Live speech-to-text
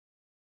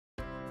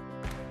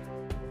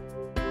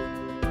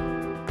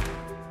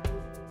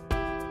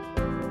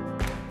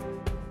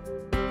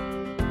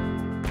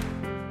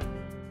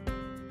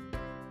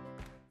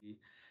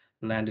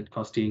landed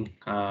costing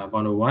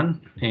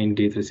 101 in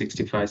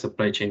D365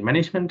 supply chain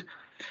management.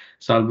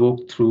 So I'll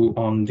walk through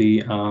on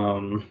the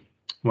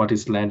what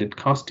is landed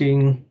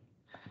costing.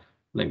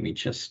 Let me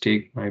just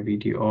take my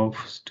video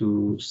off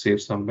to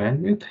save some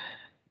bandwidth.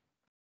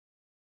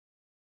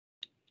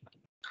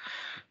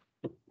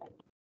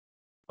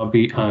 I'll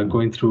be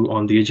going through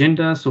on the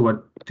agenda. So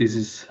what this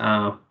is,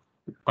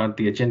 what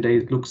the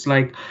agenda looks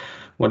like,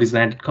 what is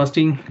landed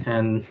costing,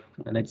 and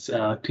let's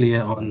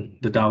clear on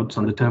the doubts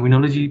on the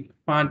terminology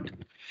part.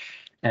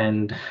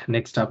 And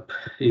next up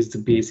is the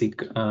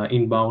basic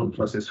inbound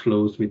process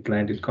flows with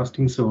landed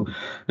costing. So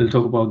we'll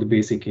talk about the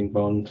basic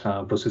inbound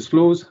process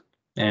flows.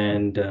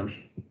 And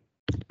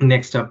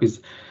next up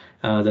is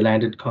the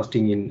landed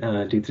costing in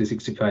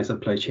D365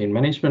 supply chain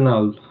management.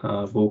 I'll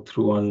walk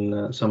through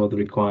on some of the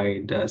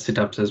required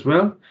setups as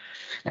well,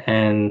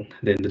 and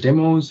then the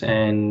demos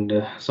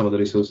and some of the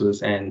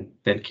resources, and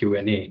then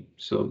Q&A.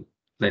 So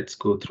let's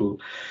go through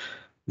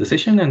the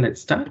session and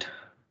let's start.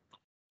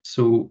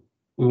 So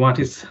what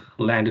is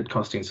landed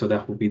costing? So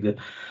that will be the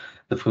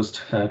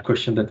first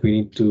question that we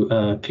need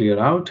to clear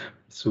out.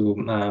 So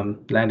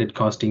landed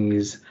costing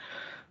is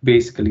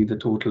basically the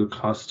total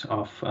cost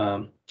of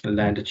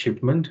landed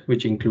shipment,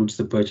 which includes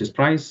the purchase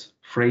price,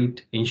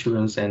 freight,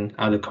 insurance, and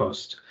other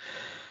costs.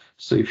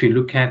 So if you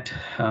look at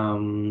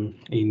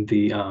in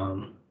the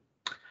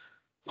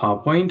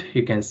PowerPoint,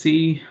 you can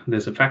see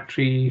there's a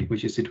factory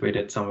which is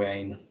situated somewhere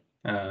in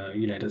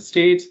United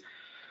States,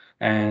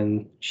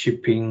 and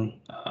shipping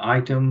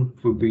item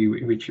will be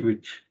which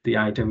the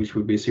item which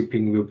will be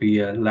shipping will be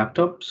a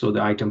laptop. So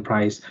the item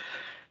price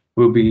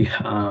will be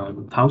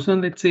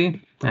 1,000, let's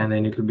say, and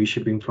then it will be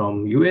shipping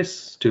from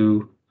US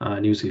to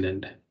New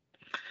Zealand.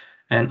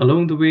 And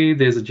along the way,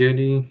 there's a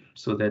journey.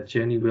 So that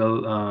journey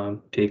will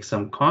take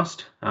some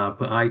cost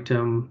per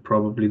item.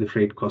 Probably the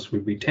freight cost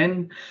will be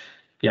 10.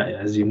 Yeah,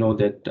 as you know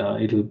that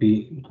it'll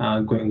be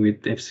going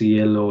with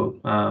FCL, or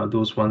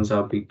those ones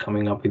are be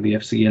coming up with the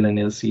FCL and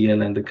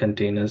LCL and the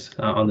containers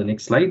on the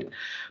next slide.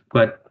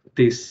 But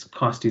this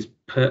cost is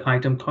per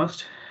item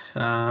cost,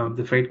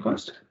 the freight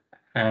cost,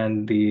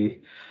 and the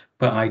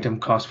per item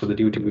cost for the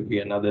duty would be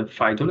another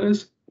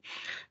 $5,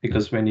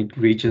 because when it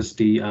reaches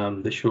the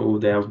show,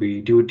 there will be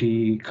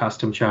duty,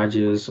 custom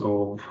charges,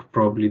 or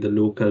probably the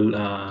local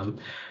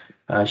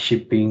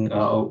shipping,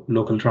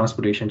 local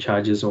transportation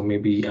charges, or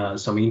maybe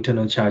some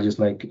internal charges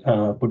like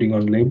putting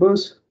on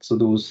labels. So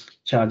those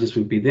charges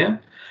will be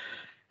there,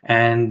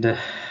 and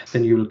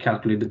then you will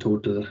calculate the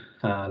total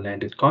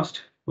landed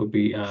cost will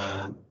be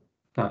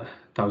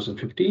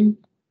 1,015.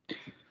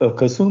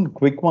 Kasun,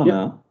 quick one.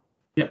 Yeah.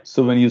 Yeah.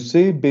 So when you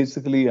say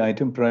basically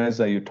item price,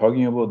 are you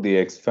talking about the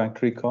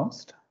ex-factory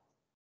cost?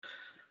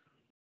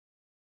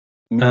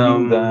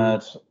 Meaning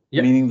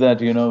that,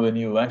 you know, when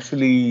you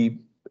actually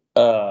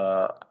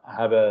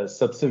have a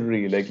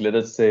subsidiary, like let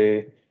us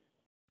say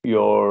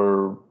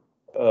your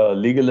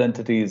legal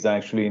entity is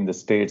actually in the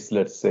States,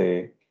 let's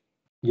say,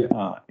 you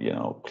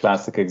know,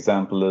 classic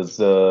example is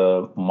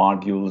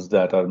modules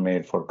that are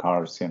made for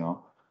cars, you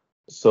know.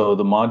 So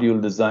the module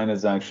design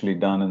is actually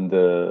done in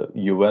the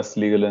US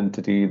legal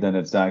entity, then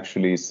it's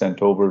actually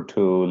sent over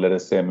to, let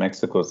us say,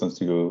 Mexico, since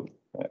you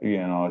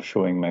know,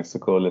 showing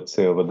Mexico, let's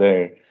say over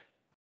there.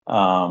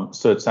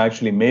 So it's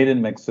actually made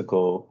in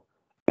Mexico.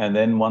 And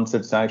then once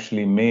it's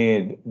actually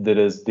made, there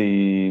is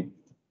the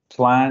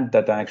plant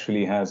that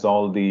actually has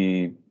all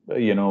the,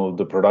 you know,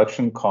 the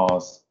production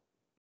costs,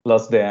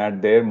 plus they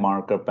add their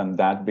markup, and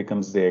that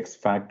becomes the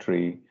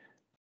ex-factory.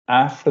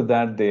 After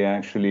that, they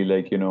actually,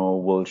 like, you know,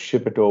 will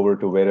ship it over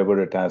to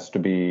wherever it has to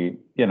be,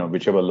 you know,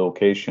 whichever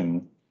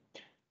location.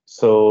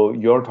 So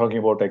you're talking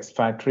about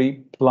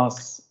ex-factory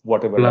plus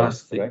whatever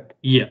else, correct?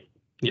 Yeah.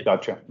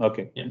 Gotcha.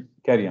 Okay. Yeah.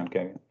 Carry on.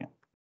 Yeah.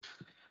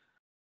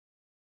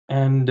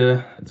 And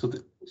so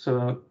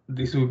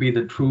this will be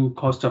the true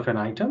cost of an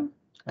item,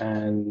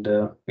 and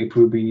it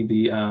will be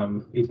the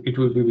it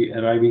will be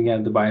arriving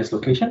at the buyer's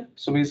location.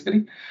 So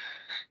basically,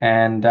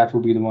 and that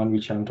will be the one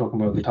which I'm talking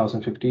about, the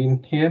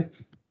 1,015 here.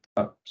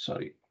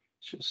 Sorry,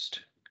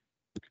 just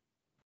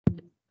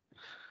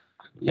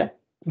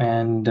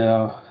and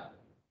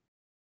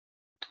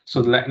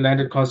so the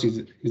landed cost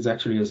is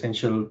actually an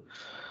essential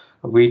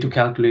way to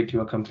calculate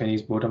your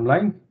company's bottom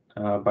line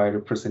by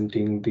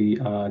representing the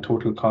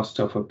total cost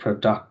of a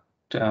product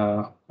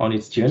on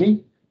its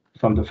journey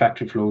from the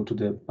factory floor to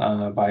the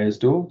buyer's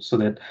door, so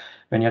that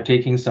when you're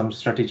taking some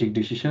strategic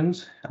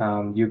decisions,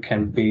 you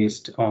can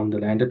based on the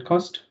landed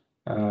cost.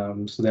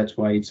 So that's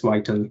why it's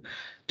vital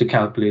to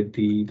calculate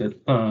the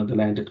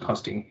landed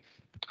costing.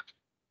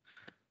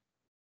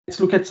 Let's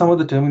look at some of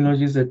the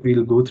terminologies that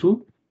we'll go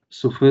through.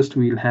 So first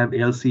we'll have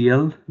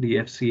LCL, the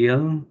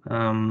FCL.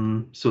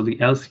 So the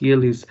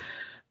LCL is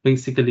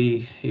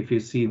basically, if you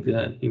see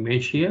the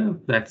image here,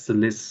 that's the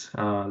less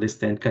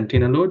than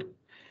container load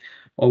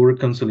over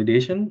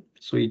consolidation.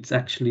 So it's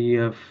actually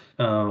a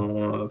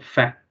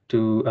fact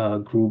to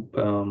group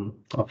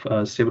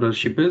of several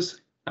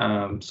shippers.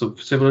 So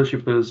several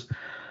shippers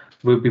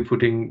we'll be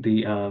putting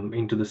the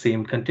into the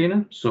same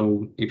container.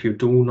 So if you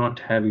do not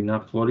have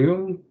enough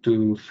volume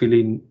to fill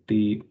in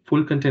the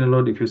full container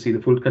load, if you see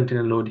the full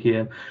container load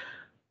here,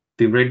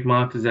 the red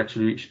mark is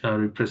actually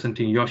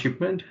representing your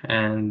shipment,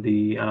 and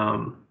the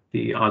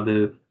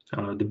other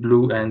the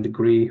blue and the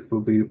gray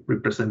will be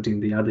representing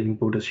the other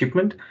importer's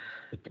shipment.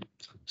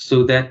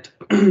 So that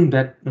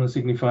that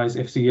signifies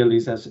FCL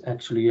is as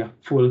actually a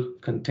full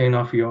container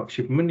of your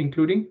shipment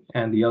including,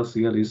 and the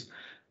LCL is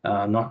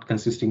not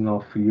consisting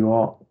of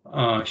your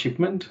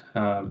shipment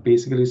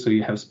basically. So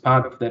you have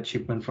part of that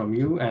shipment from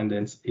you, and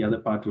then the other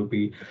part will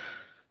be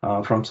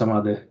from some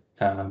other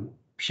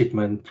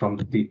shipment from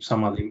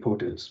some other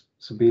importers.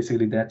 So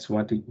basically that's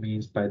what it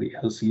means by the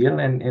LCL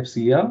and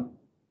FCL.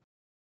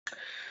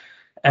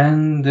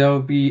 And there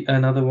will be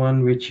another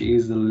one, which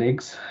is the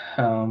legs.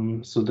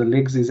 So the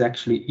legs is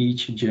actually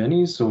each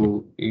journey.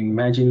 So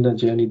imagine the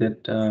journey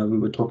that we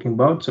were talking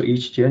about. So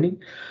each journey,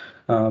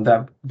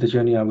 that the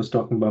journey I was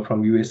talking about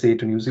from USA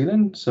to New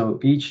Zealand. So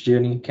each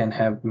journey can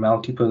have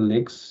multiple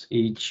legs,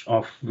 each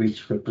of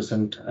which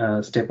represent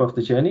a step of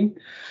the journey.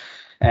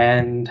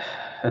 And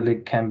a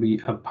leg can be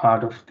a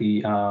part of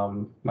the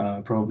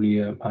probably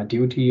a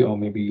duty, or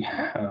maybe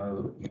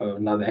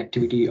another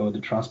activity, or the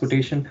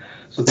transportation.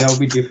 So there will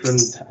be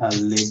different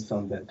legs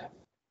on that.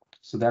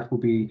 So that will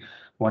be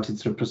what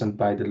is represented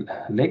by the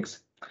legs.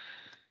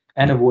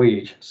 And a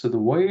voyage. So the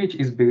voyage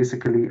is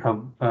basically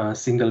a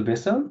single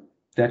vessel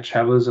that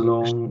travels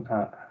along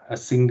a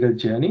single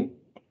journey.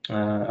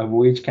 A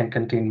voyage can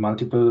contain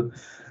multiple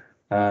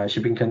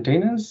shipping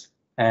containers,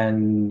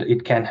 and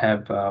it can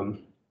have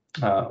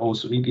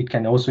also it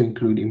can also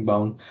include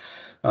inbound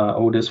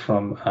orders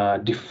from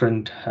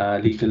different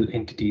legal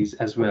entities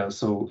as well.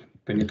 So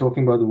when you're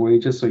talking about the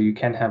voyages, so you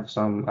can have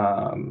some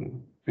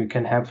you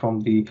can have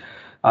from the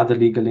other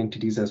legal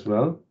entities as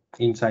well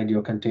inside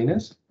your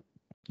containers,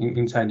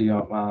 inside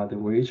your the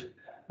voyage.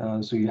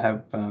 So you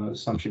have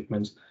some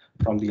shipments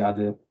from the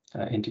other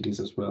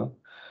entities as well.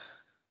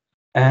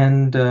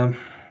 And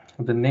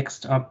the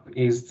next up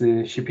is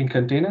the shipping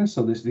container.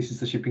 So this is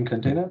the shipping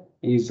container,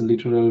 is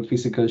literal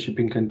physical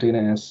shipping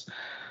container as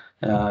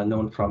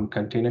known from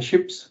container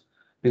ships,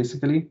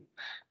 basically.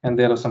 And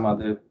there are some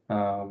other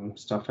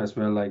stuff as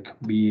well, like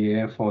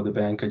BAF or the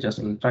bank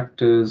adjustment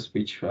factors,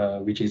 which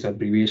is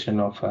abbreviation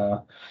of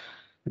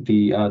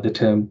the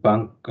term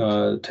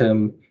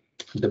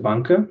the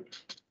bunker,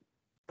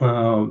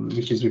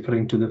 which is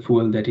referring to the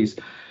fuel that is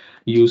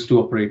used to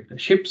operate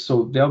ships.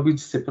 So there will be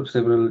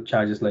several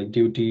charges like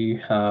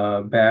duty,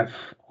 BAF,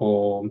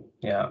 or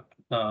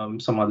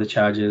some other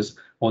charges,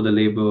 or the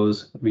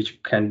labels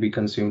which can be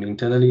consumed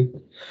internally.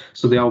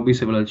 So there will be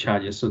several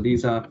charges. So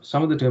these are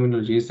some of the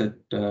terminologies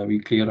that we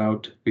clear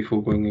out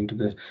before going into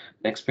the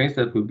next page.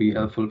 That will be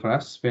helpful for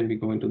us when we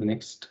go into the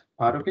next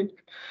part of it.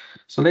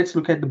 So let's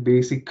look at the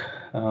basic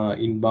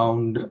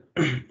inbound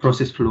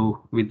process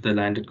flow with the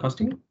landed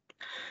costing.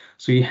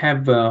 So you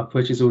have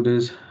purchase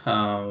orders.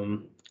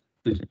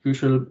 The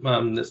usual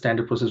the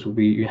standard process will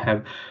be you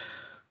have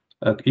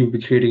you'll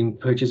be creating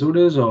purchase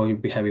orders, or you'll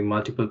be having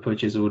multiple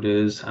purchase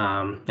orders,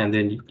 and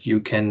then you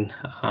can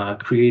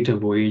create a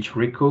voyage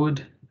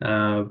record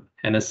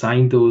and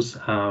assign those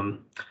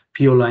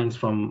PO lines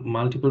from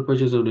multiple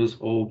purchase orders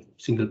or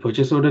single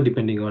purchase order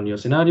depending on your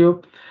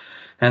scenario,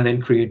 and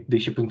then create the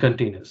shipping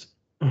containers.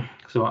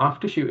 So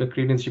after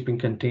creating shipping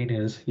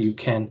containers, you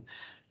can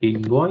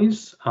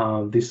invoice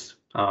this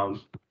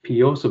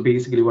PO. So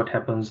basically what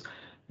happens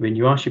when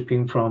you are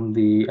shipping from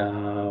the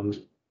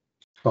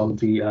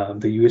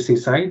USA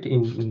side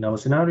in our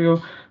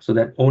scenario, so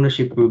that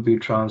ownership will be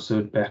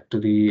transferred back to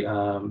the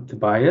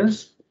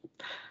buyers.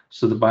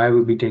 So the buyer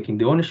will be taking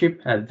the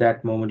ownership. At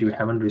that moment, you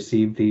haven't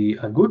received the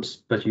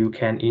goods, but you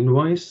can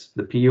invoice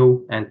the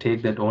PO and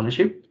take that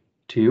ownership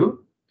to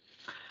you.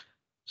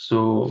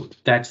 So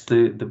that's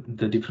the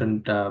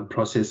different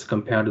process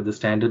compared to the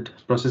standard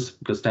process.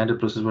 Because standard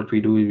process, what we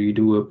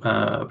do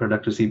a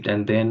product receipt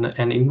and then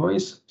an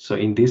invoice. So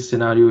in this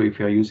scenario, if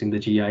you're using the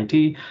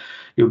GIT,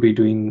 you'll be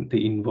doing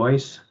the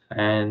invoice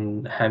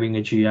and having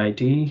a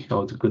GIT,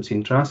 or the goods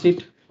in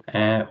transit,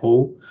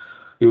 or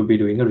you'll be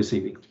doing a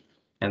receiving,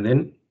 and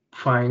then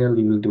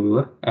finally you'll do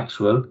an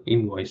actual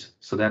invoice.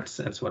 So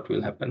that's what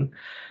will happen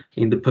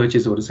in the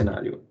purchase order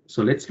scenario.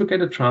 So let's look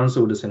at a transfer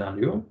order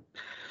scenario.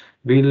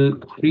 We'll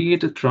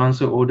create a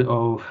transfer order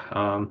of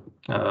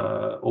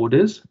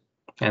orders,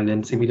 and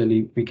then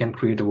similarly we can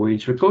create a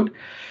voyage record.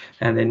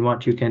 And then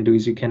what you can do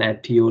is you can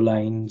add TO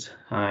lines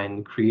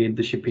and create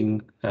the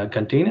shipping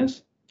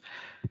containers.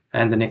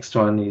 And the next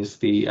one is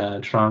the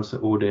transfer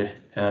order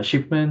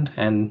shipment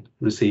and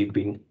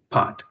receiving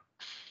part.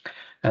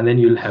 And then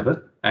you'll have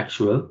an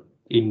actual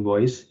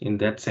invoice in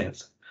that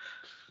sense.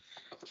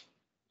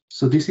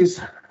 So this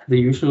is the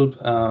usual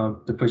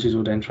the purchase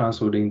order and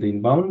transfer order in the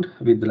inbound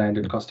with the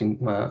landed costing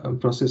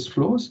process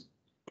flows.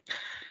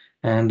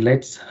 And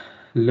let's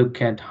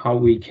look at how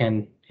we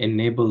can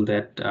enable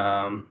that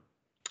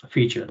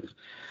feature.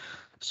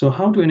 So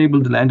how to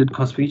enable the landed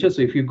cost feature?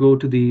 So if you go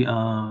to the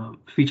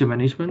feature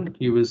management,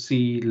 you will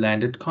see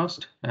landed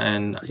cost,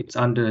 and it's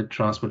under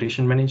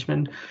transportation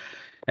management.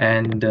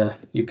 And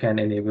you can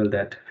enable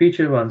that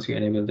feature. Once you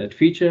enable that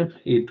feature,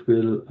 it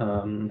will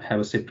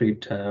have a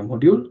separate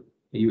module.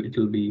 It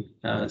will be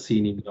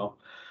seen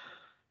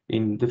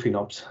in the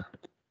FinOps.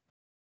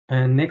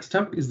 And next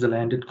up is the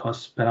landed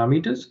cost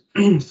parameters.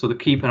 So the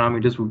key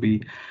parameters would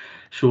be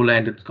show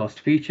landed cost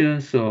feature.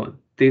 So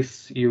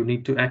this you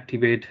need to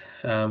activate.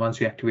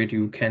 Once you activate,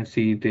 you can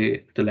see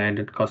the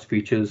landed cost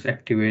features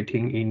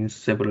activating in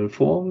several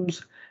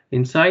forms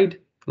inside,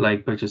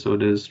 like purchase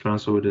orders,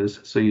 transfer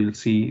orders. So you'll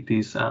see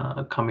these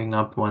coming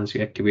up once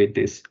you activate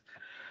this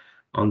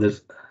on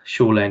this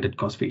show landed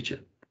cost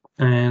feature.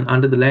 And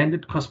under the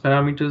landed cost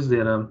parameters,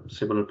 there are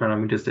several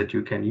parameters that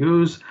you can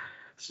use.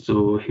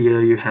 So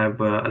here you have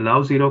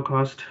allow zero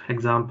cost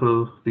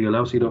example. The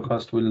allow zero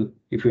cost will,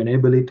 if you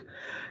enable it,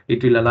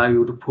 it will allow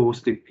you to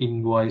post the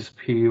invoice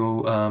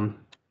PO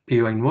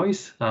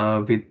invoice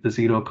with the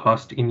zero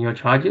cost in your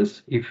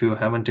charges. If you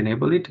haven't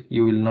enabled it,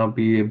 you will not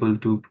be able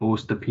to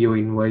post the PO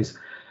invoice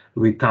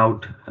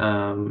without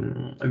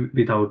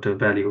a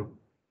value.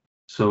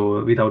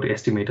 So without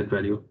estimated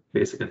value,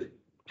 basically.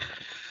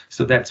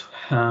 So that's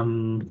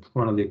one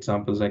of the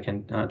examples I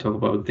can talk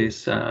about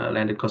this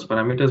landed cost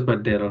parameters,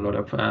 but there are a lot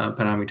of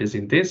parameters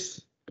in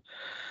this.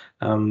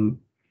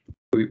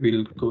 We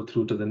will go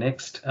through to the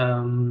next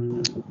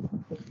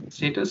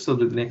status. So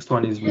the next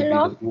one is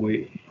Hello.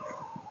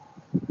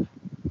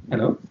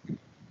 Hello.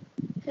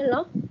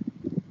 Hello.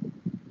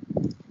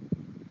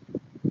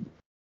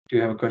 Do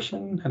you have a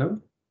question? Hello.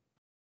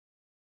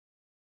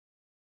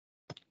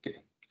 Okay.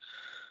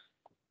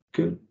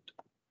 Good.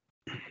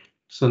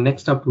 So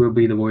next up will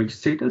be the voyage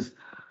status.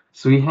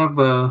 So we have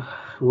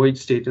voyage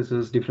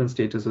statuses, different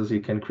statuses you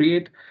can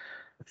create.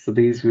 So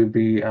these will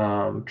be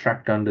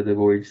tracked under the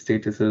voyage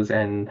statuses,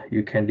 and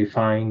you can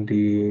define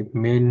the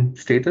main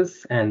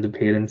status and the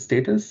parent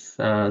status.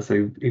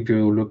 So if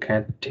you look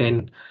at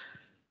 10,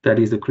 that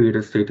is the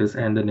creator status,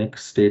 and the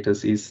next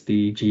status is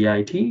the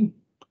GIT.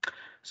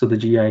 So the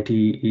GIT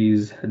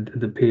is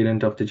the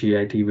parent of the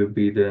GIT will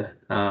be the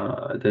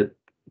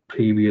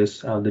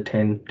previous the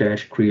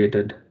 10-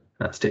 created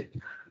state.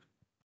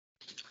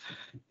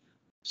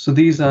 So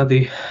these are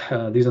the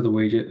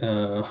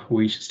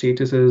wage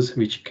statuses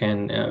which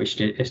can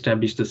which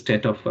establish the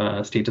state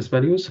of status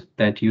values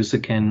that user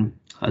can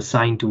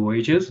assign to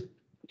wages.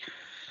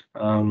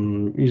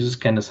 Users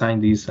can assign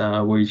these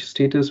wage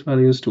status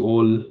values to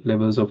all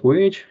levels of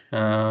wage,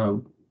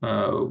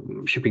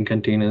 shipping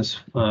containers,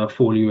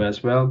 folio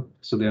as well.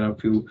 So there are a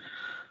few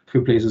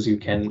places you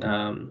can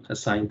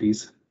assign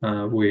these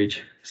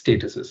wage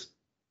statuses.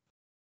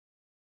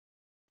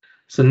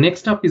 So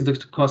next up is the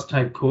cost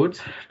type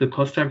codes. The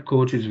cost type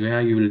codes is where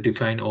you will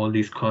define all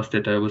these costs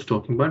that I was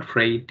talking about: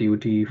 freight,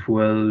 duty,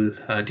 fuel,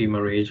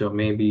 demurrage, or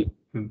maybe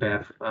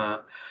BAF,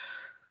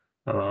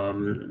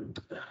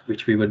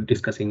 which we were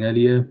discussing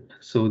earlier.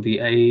 So the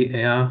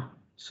air,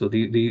 so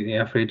the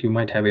air freight, you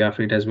might have air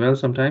freight as well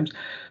sometimes.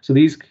 So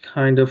these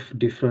kind of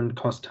different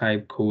cost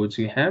type codes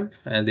you have,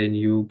 and then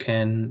you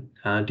can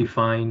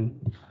define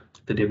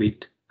the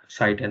debit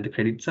side and the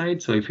credit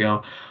side. So if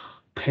you're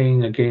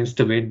paying against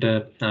the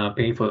vendor,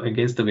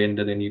 against the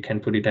vendor, then you can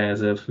put it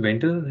as a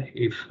vendor.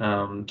 If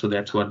so,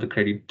 that's what the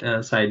credit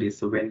side is,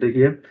 the vendor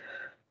here.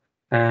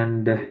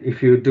 And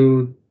if you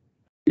do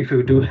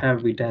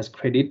have it as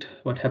credit,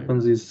 what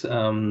happens is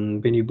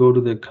when you go to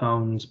the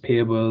accounts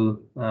payable,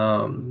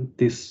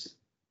 this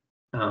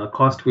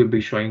cost will be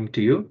showing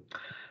to you,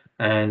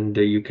 and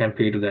you can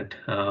pay to that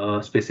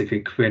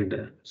specific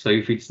vendor. So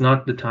if it's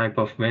not the type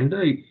of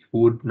vendor, you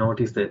would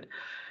notice that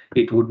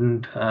it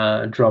wouldn't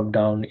drop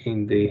down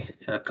in the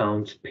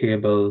accounts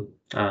payable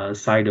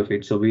side of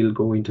it. So we'll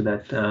go into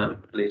that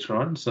later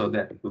on. So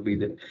that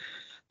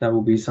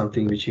will be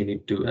something which you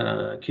need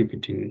to keep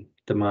it in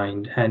the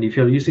mind. And if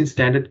you're using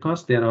standard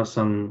cost, there are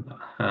some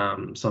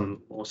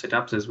more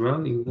setups as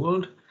well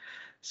involved.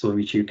 So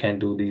which you can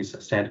do these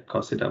standard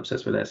cost setups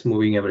as well as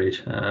moving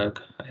average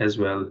as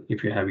well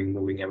if you're having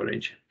moving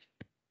average.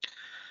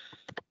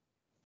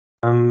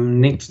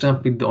 Next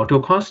up with the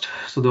auto cost.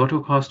 So the auto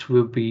cost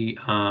will be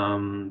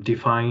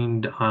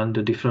defined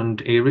under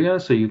different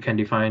areas. So you can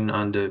define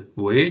under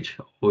wage,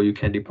 or you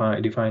can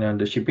define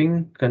under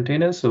shipping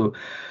containers. So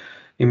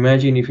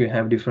imagine if you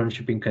have different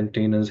shipping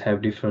containers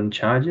have different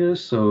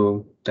charges,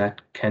 so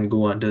that can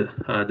go under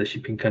the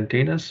shipping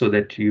containers, so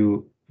that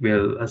you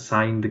will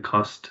assign the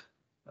cost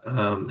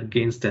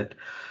against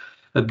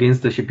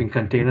the shipping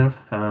container,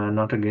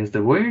 not against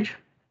the wage.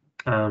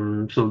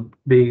 So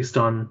based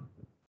on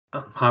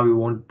how you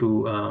want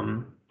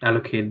to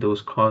allocate those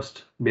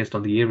costs based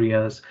on the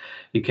areas,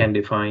 you can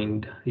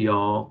define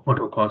your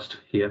auto cost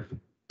here.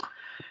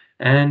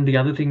 And the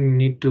other thing you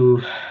need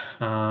to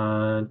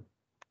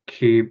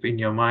keep in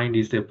your mind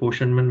is the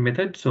apportionment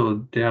method.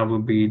 So there will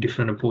be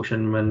different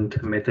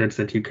apportionment methods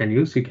that you can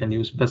use. You can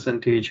use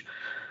percentage,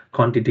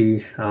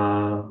 quantity,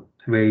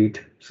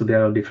 weight. So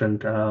there are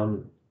different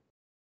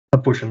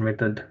apportionment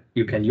method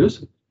you can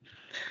use.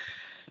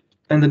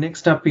 And the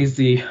next up is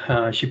the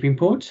shipping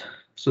ports.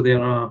 So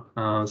there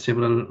are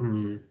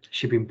several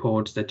shipping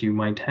ports that you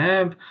might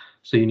have.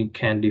 So you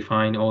can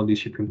define all these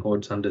shipping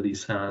ports under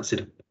this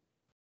setup.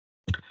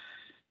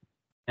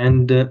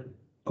 And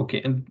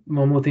okay, and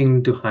one more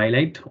thing to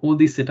highlight, all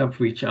the setup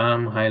which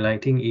I'm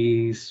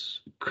highlighting is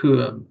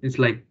it's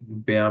like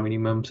bare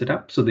minimum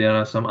setup. So there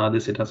are some other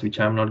setups which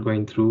I'm not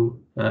going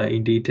through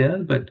in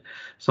detail, but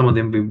some of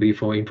them will be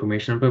for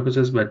informational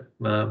purposes. But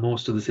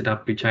most of the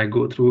setup which I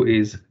go through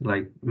is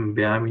like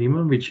bare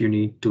minimum, which you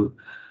need to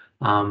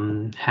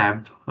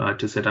have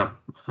to set up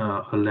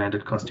a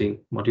landed costing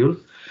module.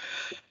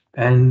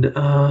 And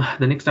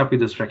the next up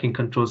is the tracking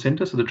control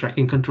center. So the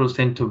tracking control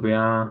center,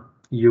 where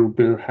you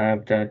will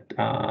have that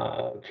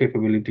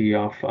capability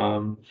of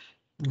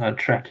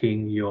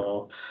tracking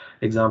your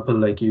example,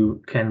 like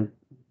you can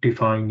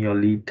define your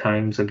lead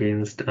times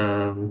against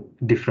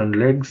different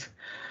legs.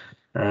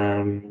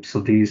 So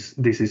this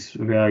is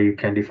where you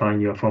can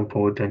define your front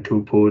port and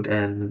two port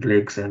and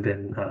legs, and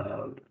then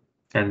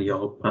and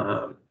your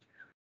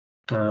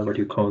what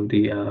you call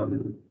the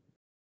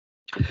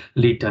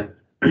lead time.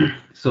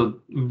 So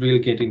we'll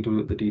get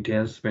into the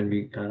details when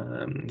we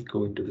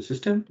go into the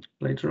system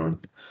later on.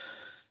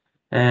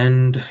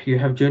 And you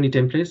have journey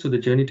templates. So the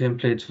journey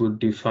templates would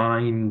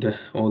define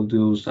all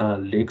those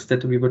legs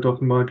that we were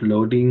talking about: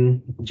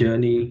 loading,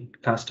 journey,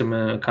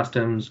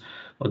 customs,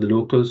 or the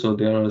local. So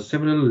there are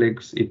several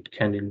legs it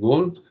can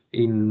involve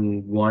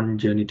in one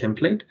journey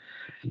template,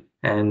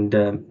 and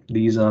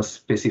these are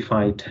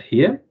specified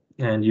here.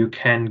 And you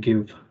can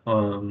give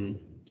the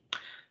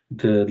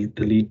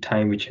lead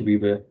time which we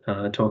were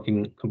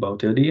talking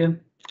about earlier.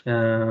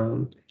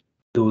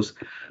 Those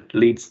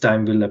leads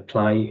time will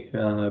apply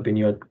when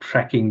you're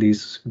tracking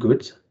these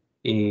goods.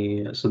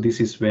 So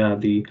this is where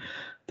the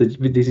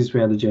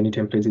journey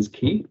template is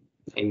key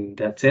in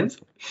that sense.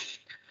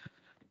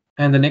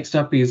 And the next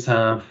up is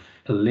the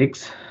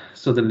legs.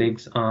 So the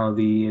legs are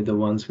the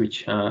ones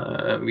which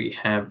we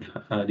have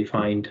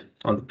defined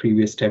on the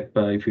previous step.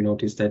 If you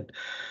notice that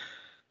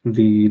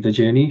the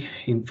journey,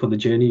 for the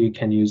journey you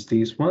can use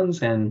these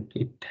ones, and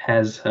it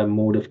has a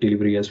mode of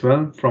delivery as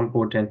well. From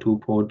port and to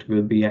port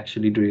will be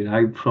actually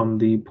derived from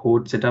the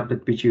port setup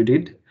that which you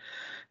did,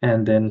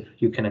 and then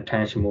you can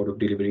attach a mode of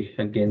delivery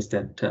against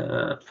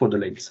that for the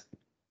legs.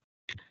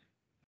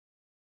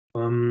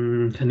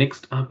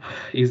 Next up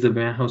is the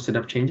warehouse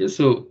setup changes.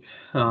 So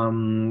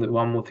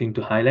one more thing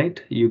to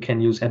highlight, you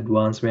can use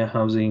advanced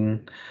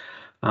warehousing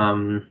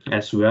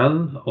as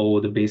well, or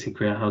the basic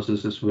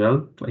warehouses as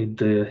well in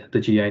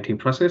the GIT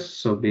process.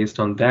 So based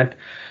on that,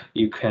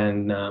 you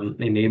can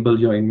enable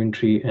your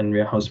inventory and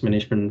warehouse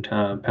management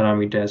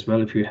parameter as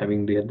well if you're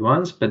having the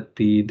advanced. But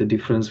the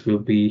difference will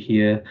be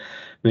here.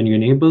 When you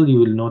enable,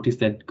 you will notice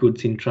that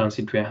goods in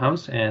transit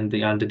warehouse and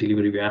the under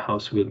delivery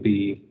warehouse will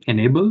be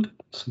enabled.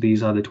 So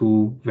these are the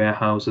two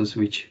warehouses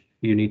which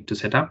you need to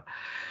set up.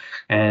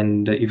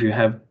 And if you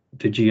have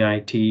the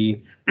GIT,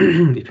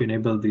 if you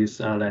enable this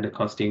landed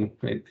costing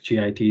with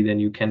GIT, then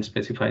you can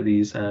specify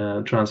these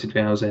transit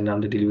warehouse and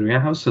under delivery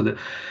warehouse. So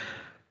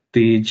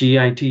the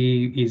GIT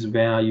is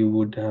where you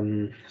would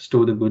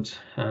store the goods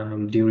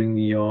during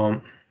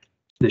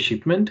the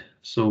shipment.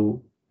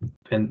 So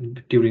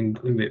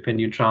when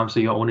you transfer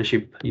your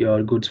ownership,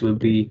 your goods will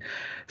be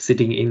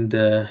sitting in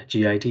the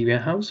GIT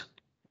warehouse,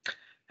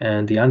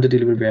 and the under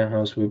delivery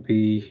warehouse will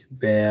be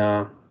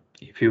where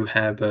if you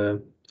have a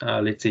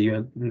let's say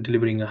you're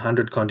delivering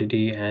 100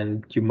 quantity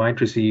and you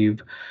might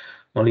receive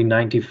only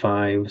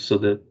 95, so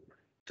the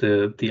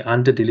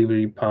under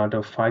delivery part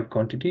of 5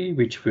 quantity,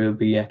 which will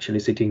be actually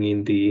sitting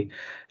in the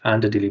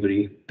under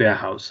delivery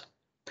warehouse.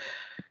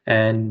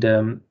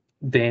 And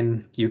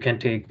then you can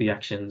take the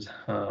actions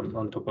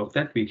on top of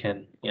that. We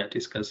can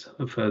discuss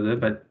further,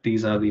 but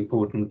these are the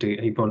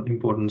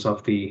importance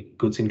of the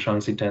goods in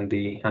transit and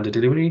the under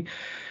delivery.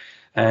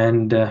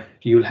 And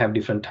you'll have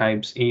different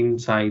types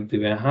inside the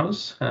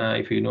warehouse.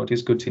 If you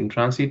notice, goods in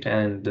transit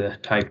and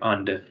type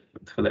under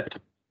for that.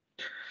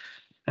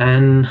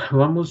 And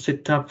one more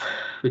setup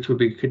which will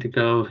be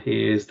critical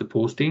is the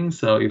posting.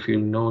 So if you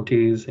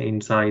notice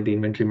inside the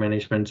inventory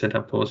management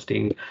setup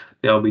posting,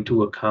 there will be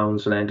two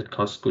accounts: landed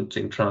cost goods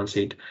in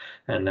transit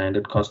and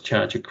landed cost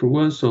charge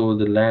accrual. So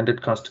the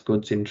landed cost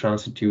goods in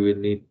transit you will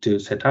need to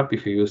set up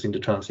if you're using the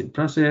transit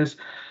process,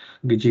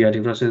 the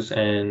GIT process,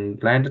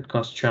 and landed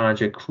cost charge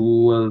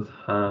accrual.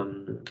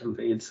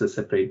 It's a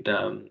separate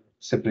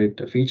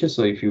feature.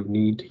 So if you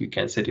need, you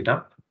can set it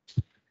up.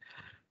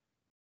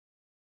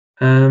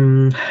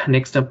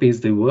 Next up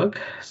is the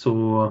work.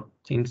 So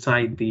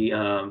inside the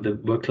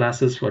work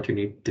classes, what you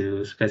need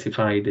to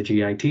specify the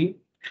GIT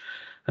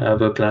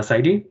work class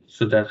ID.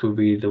 So that will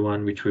be the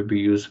one which will be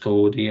used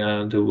for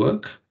the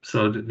work.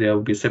 So there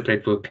will be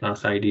separate work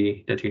class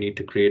ID that you need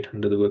to create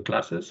under the work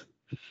classes.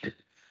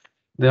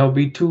 There will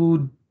be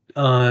two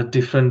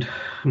different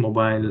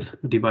mobile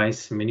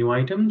device menu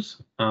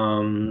items.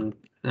 Yeah,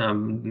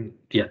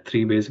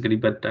 three basically,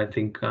 but I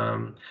think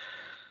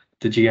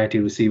the GIT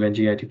receive and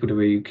GIT put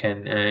away you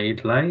can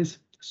utilize.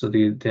 So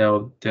there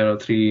are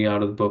three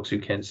out of the box. You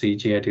can see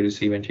GIT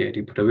receive and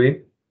GIT put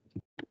away.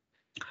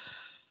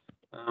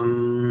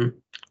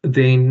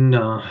 Then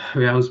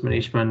warehouse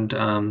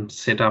management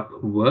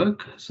setup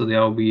work. So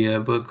there will be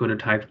a work order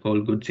type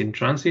called goods in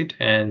transit,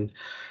 and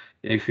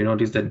if you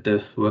notice that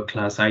the work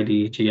class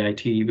ID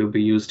GIT will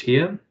be used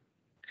here.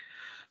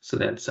 So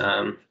that's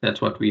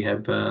what we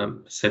have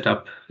set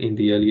up in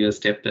the earlier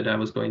step that I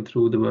was going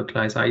through, the work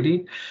class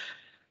ID.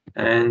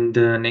 And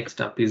next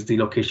up is the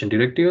location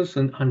directives,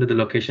 and under the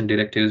location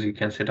directives you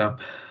can set up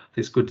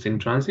this goods in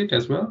transit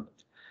as well.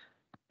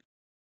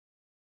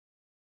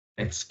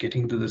 Let's get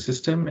into the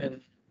system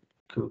and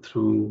go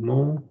through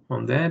more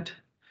on that.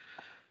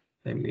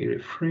 Let me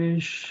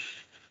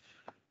refresh.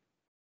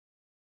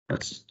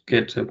 Let's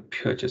get a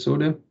purchase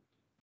order.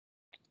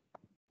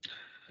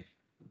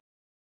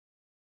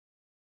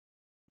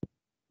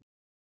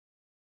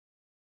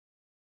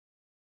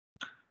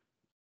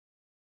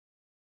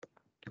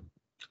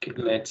 Okay,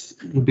 let's,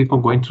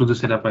 before going through the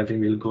setup, I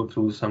think we'll go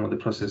through some of the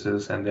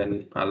processes and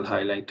then I'll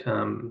highlight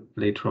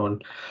later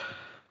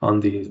on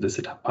the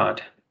setup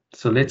part.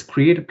 So let's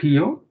create a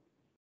PO.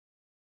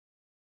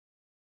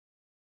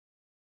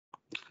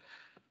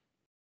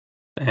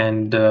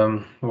 And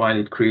while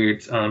it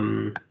creates,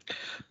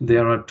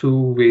 there are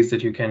two ways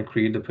that you can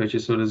create the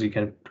purchase orders. You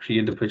can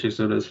create the purchase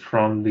orders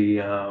from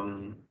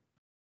the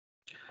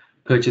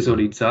purchase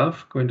order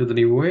itself, go into the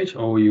new voyage,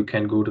 or you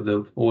can go to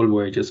the old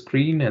voyager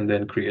screen and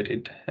then create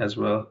it as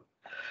well.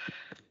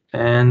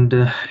 And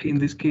in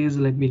this case,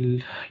 let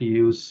me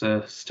use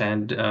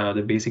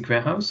the basic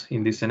warehouse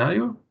in this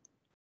scenario.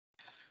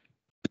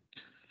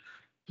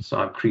 So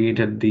I've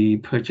created the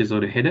purchase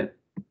order header.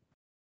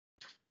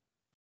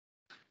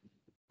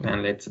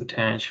 And let's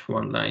attach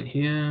one line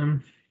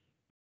here.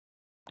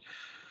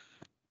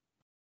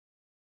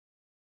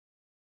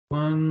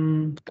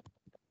 One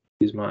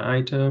is my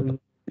item.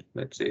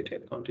 Let's say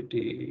 10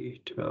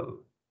 quantity 12.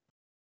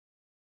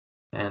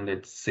 And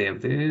let's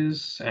save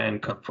this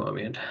and confirm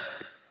it.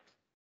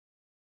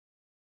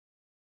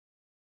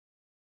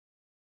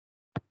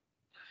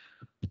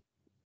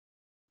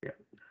 Yeah.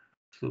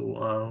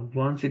 So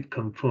once it's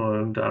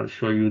confirmed, I'll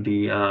show you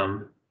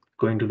the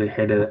going to the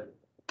header.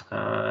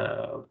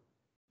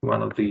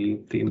 One of the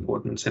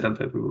important setup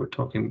that we were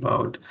talking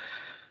about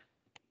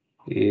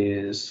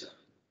is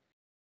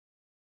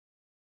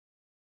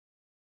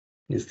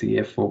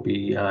the FOB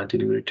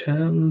delivery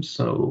terms.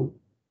 So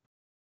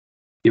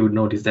you would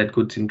notice that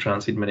goods in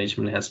transit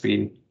management has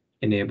been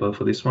enabled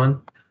for this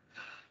one,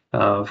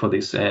 for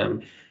this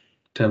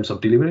terms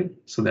of delivery.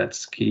 So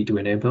that's key to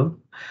enable.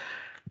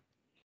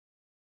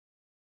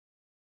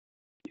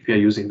 If you're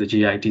using the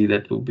GIT,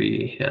 that will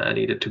be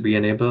needed to be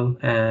enabled.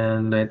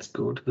 And let's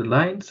go to the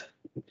lines.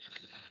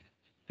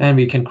 And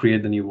we can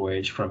create the new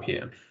voyage from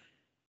here.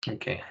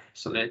 Okay,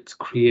 so let's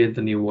create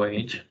the new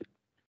voyage.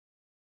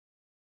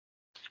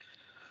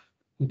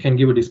 You can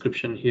give a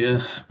description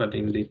here, but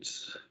in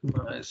this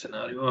my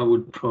scenario, I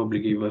would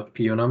probably give a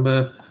PO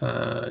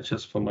number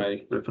just for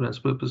my reference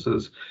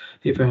purposes.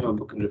 If you have a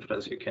booking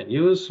reference, you can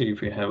use.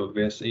 If you have a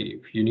vessel,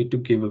 if you need to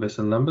give a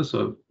vessel number,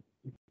 so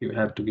you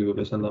have to give a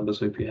vessel number.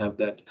 So if you have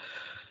that,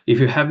 if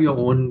you have your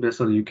own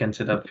vessel, you can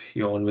set up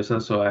your own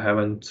vessel. So I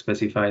haven't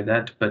specified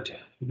that, but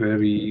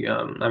very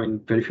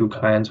few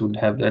clients would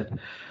have that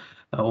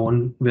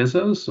own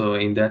vessel. So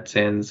in that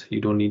sense,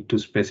 you don't need to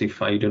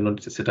specify, you don't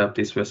need to set up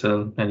this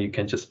vessel, and you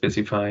can just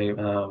specify,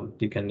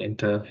 you can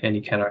enter any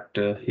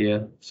character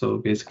here. So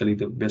basically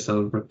the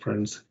vessel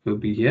reference will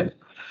be here.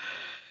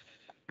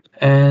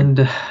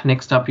 And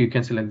next up, you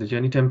can select the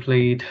journey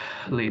template.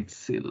 Let's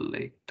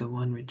select the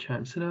one which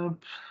I've set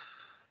up.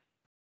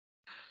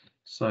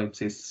 So it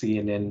says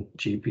CNN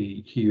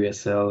GP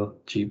USL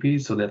GP.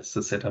 So that's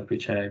the setup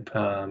which I've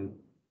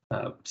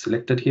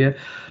selected here.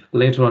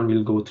 Later on,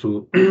 we'll go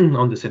through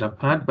on the setup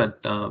part,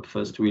 but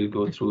first we'll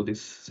go through this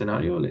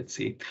scenario. Let's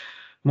see.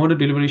 Mode of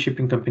delivery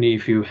shipping company,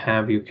 if you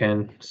have, you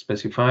can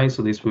specify.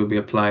 So this will be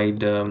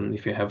applied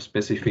if you have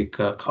specific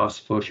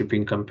cost for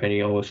shipping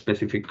company or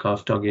specific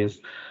cost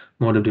against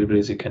mode of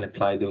deliveries, you can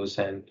apply those.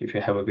 And if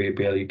you have a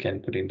waybill, you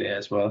can put in there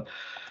as well.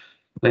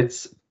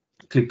 Let's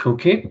click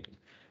OK.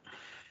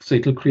 So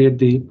it will create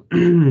the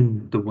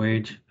the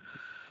wage.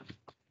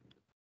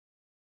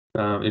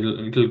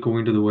 It'll go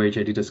into the wage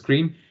editor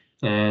screen,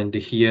 and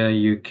here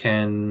you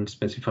can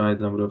specify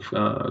the number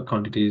of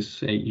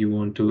quantities you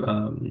want to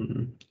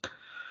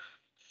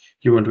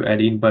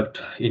add in. But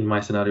in my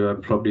scenario, I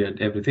probably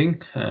add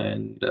everything,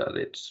 and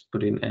let's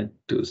put in add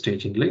to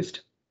staging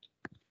list.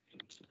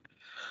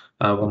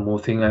 One more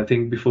thing, I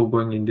think, before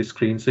going in this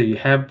screen, so you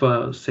have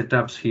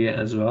setups here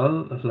as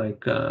well.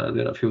 Like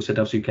there are a few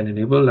setups you can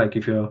enable. Like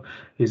if you're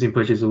using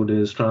purchase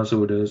orders, trans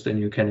orders, then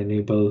you can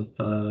enable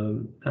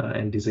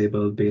and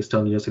disable based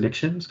on your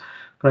selections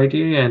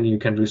criteria, and you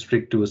can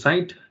restrict to a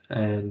site.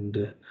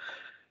 And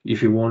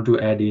if you want to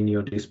add in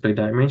your display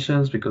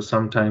dimensions, because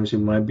sometimes you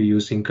might be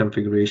using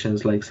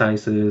configurations like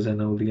sizes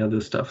and all the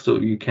other stuff, so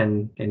you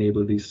can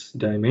enable these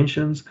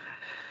dimensions.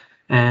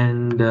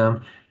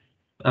 And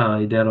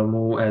there are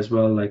more as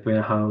well, like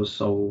warehouse.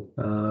 So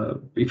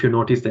if you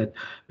notice that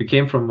we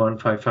came from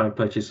 155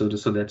 purchase order,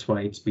 so that's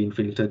why it's been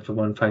filtered for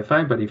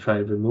 155. But if I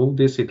remove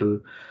this,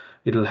 it'll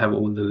have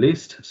all the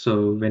list.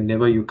 So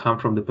whenever you come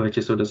from the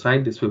purchase order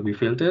side, this will be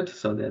filtered.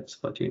 So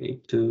that's what you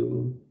need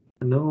to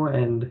know.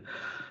 And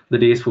the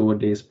days forward,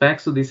 days back.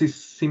 So this is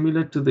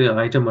similar to the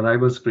item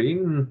arrival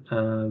screen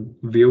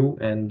view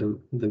and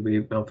the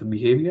way of the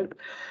behavior.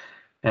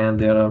 And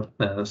there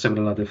are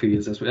several other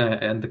fields as well,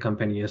 and the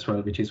company as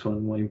well, which is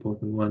one more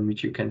important one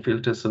which you can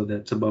filter. So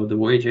that's about the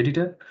voyage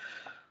editor.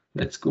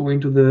 Let's go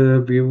into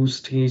the view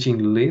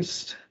staging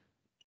list.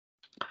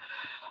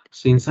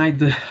 So inside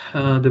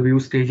the view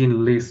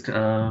staging list,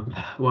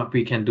 what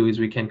we can do is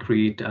we can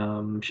create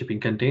shipping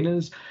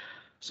containers.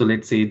 So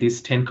let's say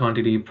this 10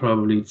 quantity,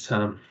 probably it's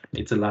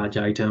a large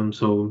item,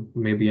 so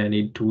maybe I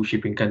need 2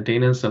 shipping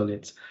containers. So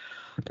let's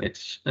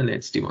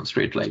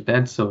demonstrate like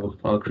that. So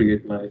I'll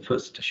create my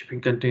first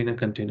shipping container,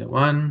 container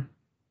 1.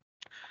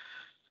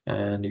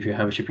 And if you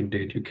have a shipping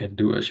date, you can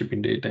do a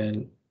shipping date.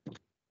 And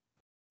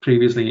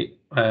previously,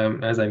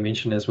 as I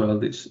mentioned as well,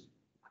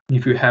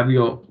 if you have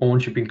your own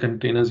shipping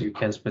containers, you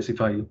can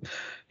specify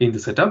in the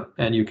setup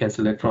and you can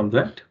select from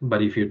that.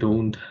 But if you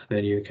don't,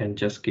 then you can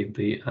just keep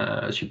the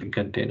shipping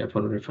container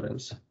for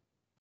reference.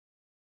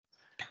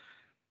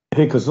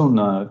 Hey,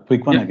 Kazun,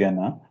 quick one again.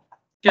 Huh?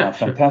 Yeah,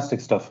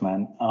 fantastic stuff,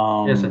 man.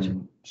 Yes,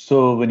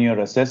 so when you're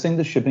assessing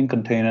the shipping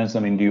containers, I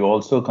mean, do you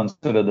also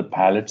consider the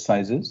pallet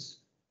sizes?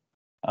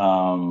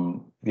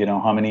 You know,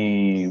 how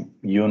many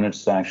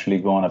units actually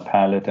go on a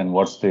pallet and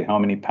how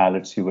many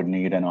pallets you would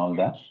need and all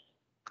that?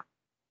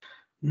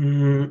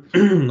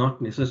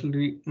 Not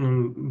necessarily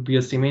be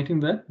estimating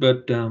that,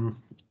 but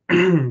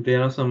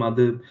there are some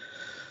other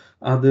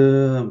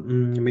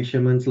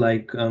measurements,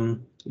 like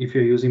if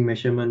you're using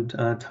measurement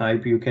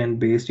type, you can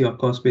base your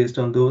cost based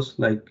on those.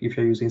 Like if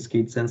you're using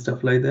skids and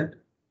stuff like that,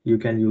 you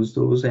can use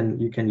those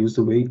and you can use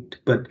the weight,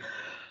 but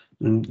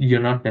you're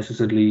not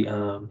necessarily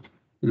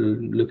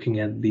looking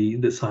at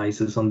the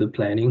sizes on the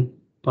planning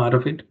part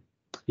of it.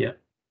 Yeah.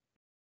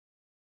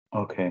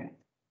 Okay,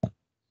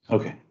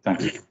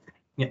 thanks.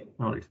 Yeah,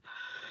 all right.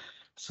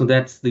 So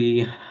that's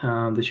the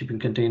shipping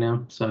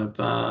container. So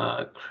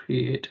I've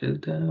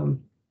created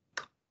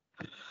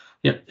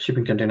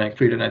shipping container I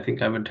created. I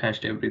think I've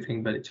attached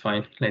everything, but it's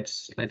fine.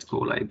 Let's go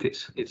like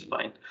this. It's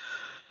fine.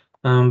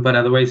 But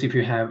otherwise, if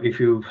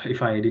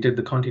I edited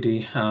the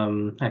quantity,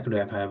 I could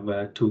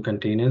have 2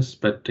 containers,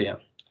 but yeah,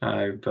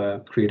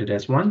 I've created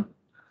as 1.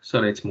 So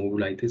let's move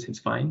like this. It's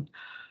fine.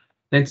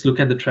 Let's look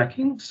at the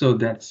tracking. So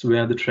that's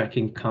where the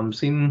tracking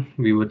comes in.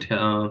 We were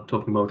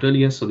talking about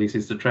earlier. So this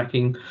is the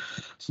tracking.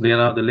 So there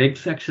are the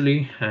legs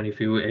actually, and if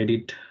you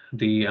edit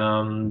the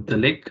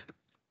leg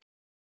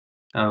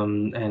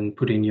and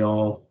put in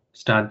your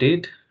start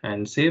date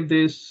and save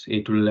this,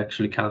 it will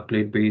actually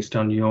calculate based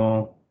on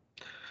your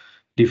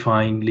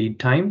defined lead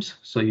times.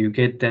 So you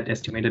get that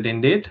estimated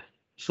end date.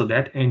 So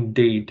that end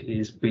date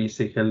is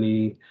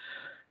basically,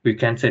 we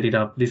can set it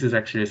up. This is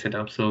actually a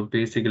setup. So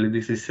basically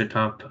this is set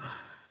up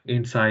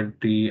inside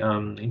the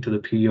into the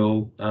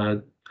PO,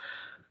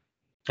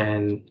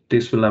 and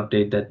this will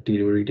update that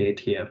delivery date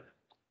here.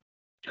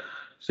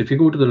 So if you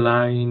go to the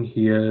line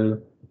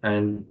here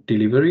and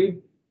delivery,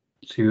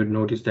 so you would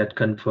notice that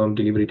confirmed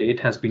delivery date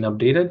has been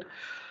updated.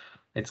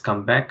 Let's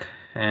come back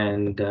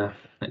and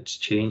let's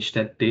change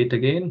that date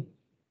again.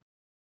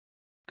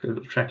 Go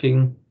to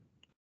tracking,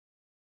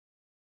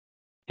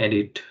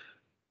 edit,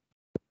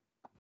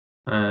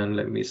 and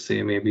let me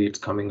say maybe it's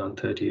coming on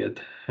 30th,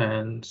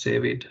 and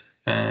save it.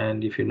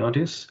 And if you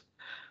notice,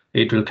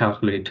 it will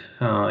calculate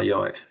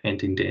your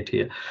ending date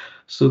here.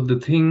 So the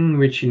thing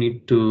which you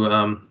need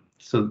to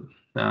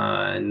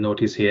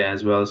notice here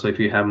as well. So if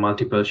you have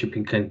multiple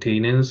shipping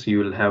containers, you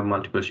will have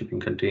multiple shipping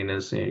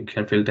containers. You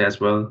can filter as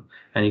well,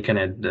 and you can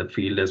add the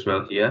field as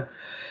well here.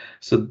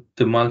 So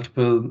the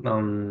multiple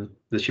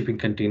the shipping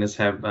containers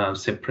have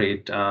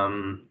separate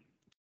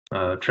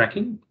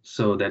tracking,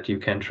 so that you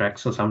can track.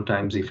 So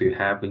sometimes if you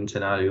have in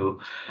scenario,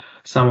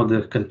 some of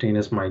the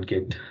containers might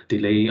get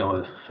delay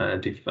or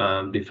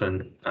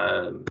different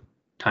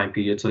time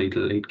period, so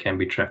it can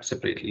be tracked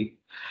separately.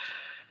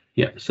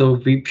 Yeah, so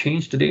we've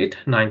changed the date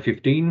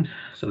 9/15.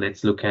 So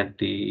let's look at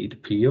the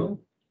PO.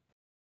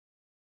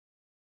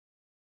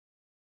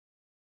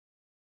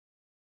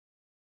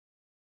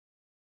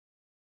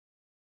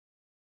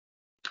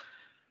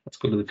 Let's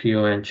go to the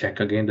PO and check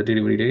again the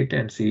delivery date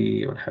and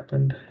see what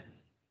happened.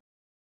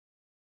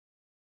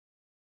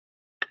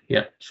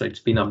 Yeah, so it's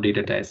been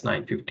updated as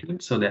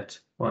 9/15. So that's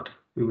what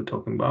we were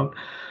talking about.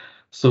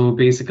 So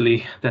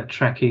basically that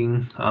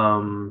tracking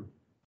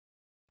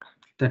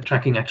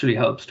actually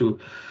helps to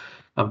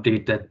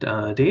update that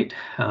date.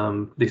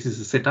 This is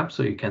a setup,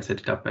 so you can set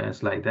it up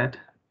as like that.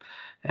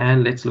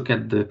 And let's look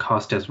at the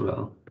cost as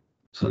well.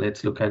 So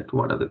let's look at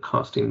what are the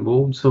costs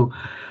involved. So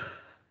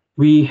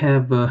we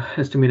have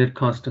estimated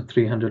cost of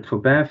 300 for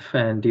BAF,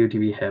 and DOT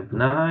we have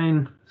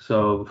 9.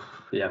 So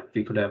yeah,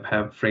 we could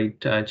have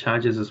freight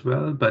charges as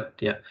well, but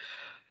yeah,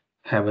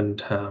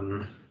 haven't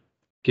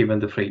given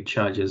the freight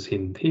charges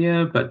in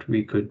here, but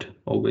we could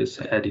always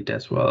add it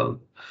as well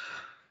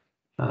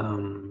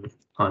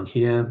on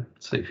here.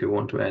 So if you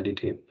want to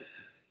edit it,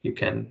 you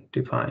can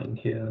define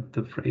here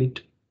the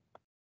freight.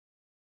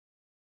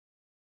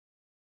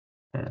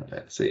 And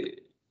let's see.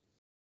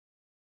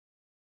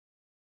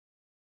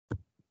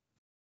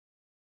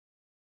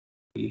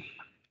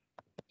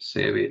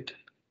 Save it.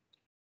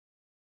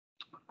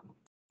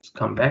 Let's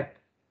come back.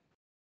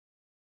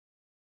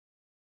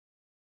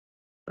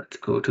 Let's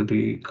go to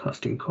the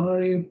cost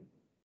inquiry.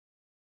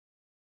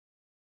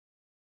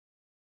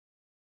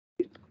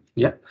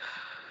 Yeah.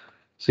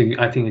 So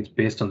I think it's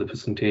based on the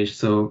percentage.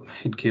 So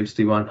it gives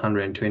the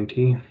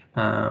 120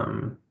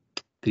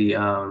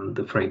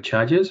 the freight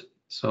charges.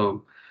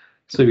 So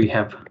we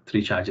have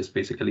 3 charges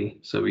basically.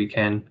 So we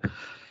can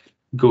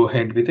go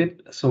ahead with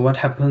it. So what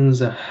happens?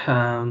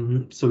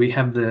 So we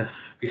have the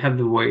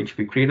wage.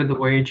 We created the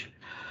wage,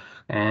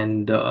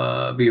 and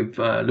we've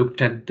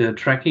looked at the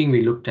tracking.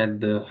 We looked at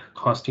the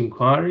cost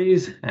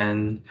inquiries,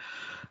 and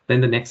then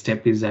the next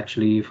step is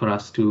actually for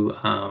us to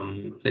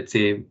let's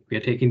say we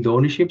are taking the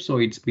ownership. So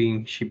it's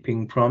being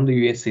shipping from the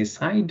USA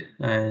side,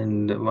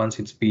 and once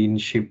it's been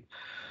shipped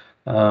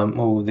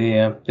over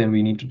there, then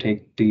we need to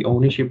take the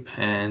ownership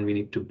and we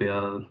need to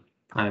bill.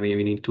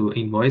 We need to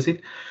invoice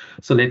it.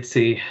 So let's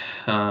say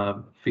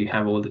we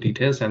have all the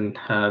details and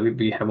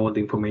we have all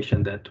the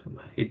information that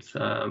it's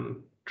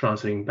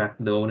transferring back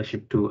the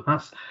ownership to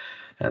us.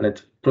 And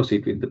let's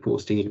proceed with the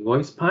posting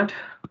invoice part.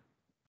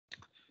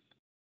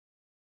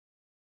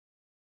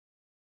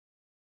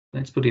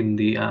 Let's put in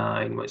the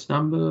invoice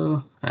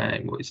number,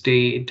 invoice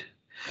date,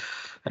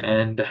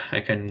 and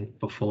I can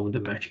perform the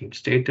matching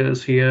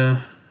status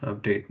here.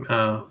 Update.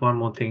 One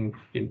more thing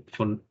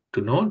to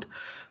note: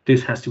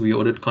 this has to be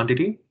ordered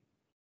quantity,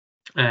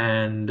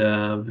 and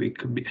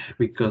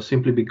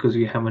simply because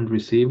you haven't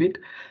received it,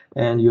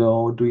 and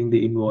you're doing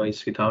the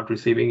invoice without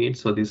receiving it,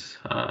 so this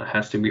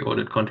has to be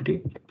ordered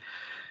quantity.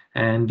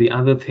 And the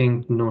other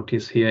thing to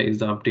notice here is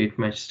the update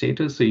match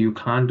status. So you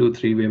can't do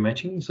 3-way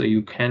matching. So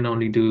you can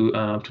only do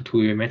up to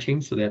 2-way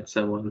matching. So that's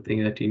one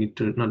thing that you need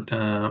to not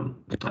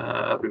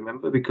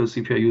remember, because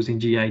if you're using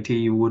GIT,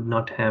 you would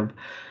not have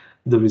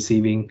the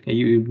receiving.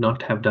 You would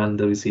not have done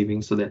the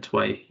receiving. So that's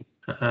why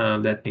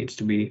that needs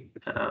to be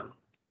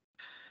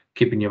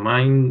keep in your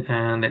mind.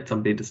 And let's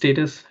update the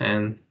status,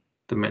 and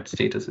the match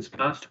status is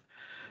passed,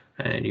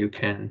 and you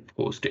can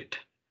post it.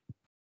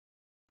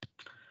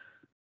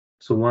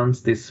 So once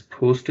this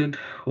posted,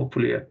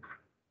 hopefully a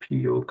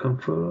PO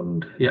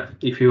confirmed. Yeah,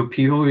 if your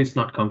PO is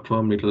not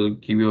confirmed, it will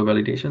give you a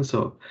validation.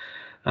 So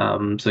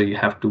so you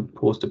have to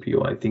post a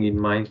PO. I think in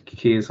my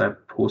case, I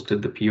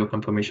posted the PO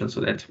confirmation, so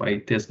that's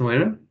why there's no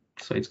error.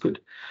 So it's good.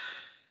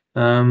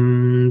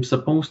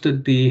 So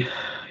posted the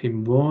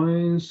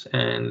invoice,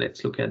 and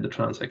let's look at the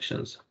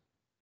transactions.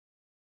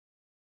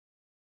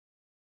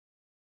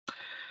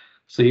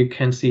 So you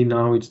can see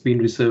now it's been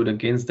reserved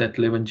against that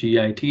 11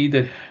 GIT,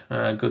 the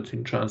goods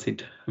in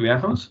transit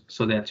warehouse.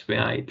 So that's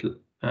where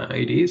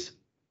it is.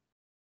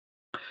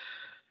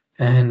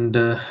 And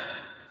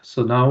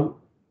so now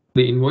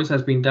the invoice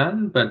has been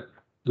done, but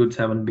goods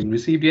haven't been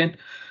received yet.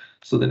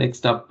 So the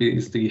next up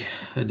is the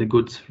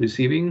goods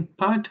receiving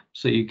part.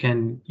 So you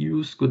can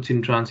use goods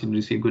in transit,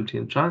 receive goods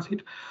in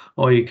transit,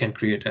 or you can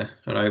create a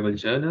arrival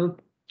journal.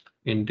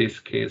 In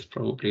this case,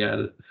 probably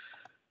I'll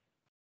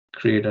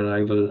create a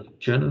arrival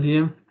journal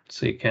here.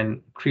 So you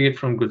can create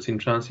from goods in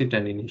transit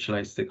and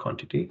initialize the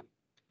quantity.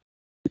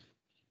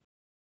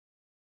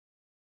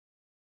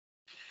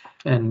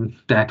 And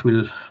that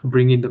will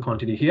bring in the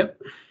quantity here.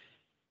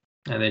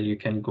 And then you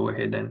can go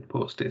ahead and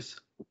post this.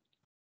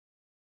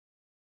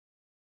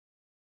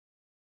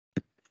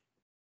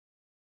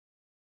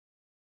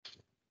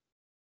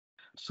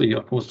 So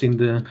you're posting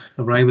the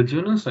arrival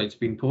journal, so it's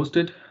been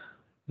posted.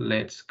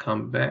 Let's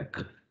come back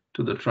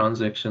to the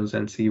transactions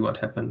and see what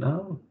happened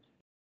now.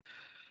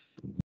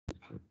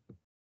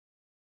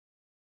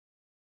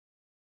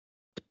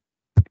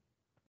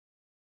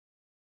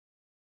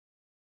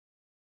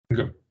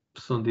 Okay.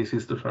 So this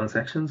is the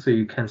transaction. So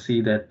you can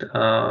see that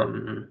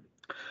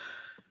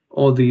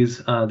all these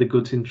the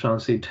goods in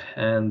transit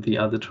and the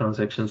other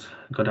transactions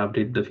got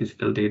updated, the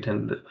physical date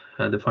and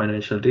the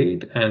financial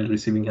date, and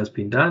receiving has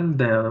been done.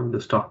 The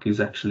stock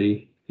is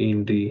actually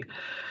in the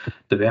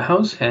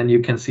warehouse, and you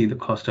can see the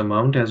cost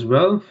amount as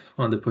well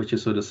on the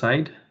purchase order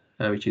side,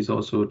 which is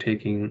also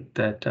taking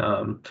that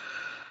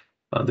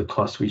the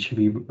cost which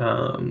we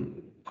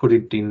put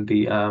it in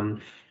the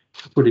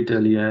put it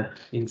earlier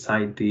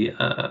inside the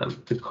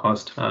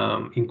cost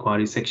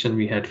inquiry section.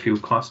 We had few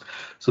costs,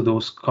 so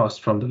those costs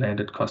from the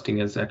landed costing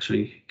has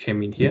actually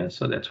came in here.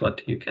 So that's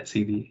what you can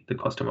see the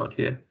cost amount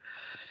here.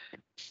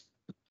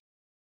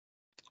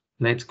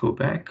 Let's go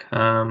back.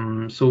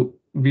 So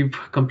we've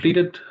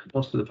completed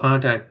most of the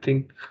part. I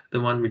think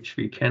the one which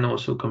we can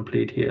also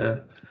complete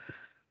here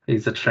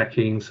is the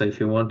tracking. So if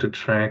you want to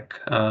track,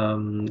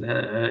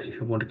 if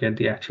you want to get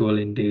the actual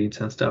end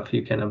dates and stuff,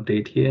 you can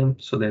update here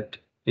so that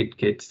it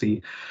gets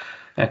the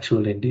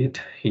actual end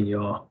date in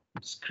your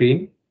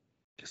screen.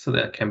 So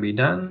that can be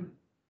done.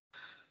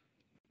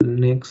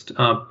 Next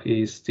up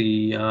is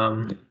the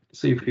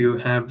so if you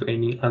have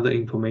any other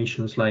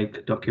informations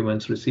like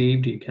documents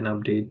received, you can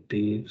update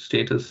the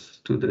status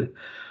to the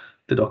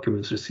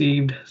documents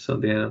received. So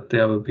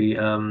there will be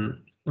not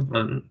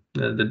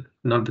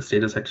the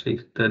status,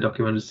 actually the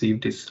document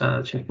received is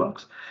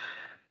checkbox.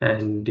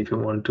 And if you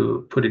want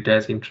to put it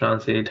as in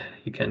transit,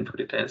 you can put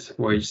it as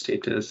voyage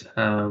status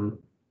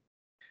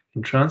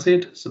in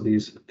transit. So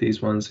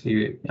these ones,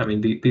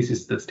 this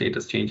is the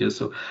status changes.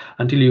 So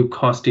until you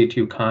cost it,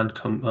 you can't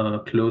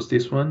close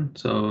this one.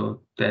 So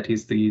that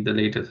is the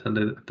latest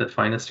and the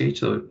final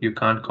stage. So you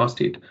can't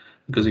cost it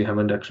because you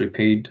haven't actually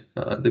paid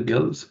the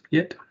bills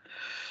yet.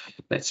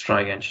 Let's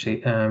try and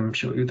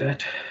show you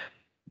that.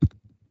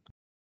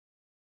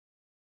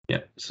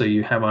 Yeah, so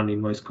you have an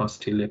invoice cost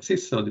still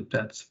exists. So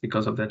that's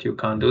because of that you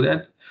can't do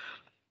that.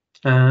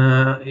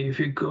 If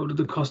you go to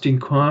the cost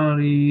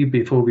inquiry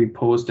before we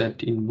post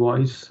that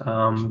invoice,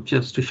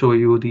 just to show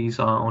you, these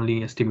are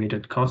only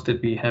estimated costs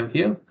that we have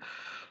here.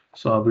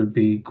 So I will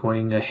be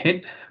going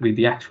ahead with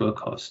the actual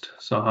cost.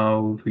 So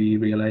how we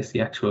realize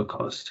the actual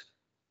cost.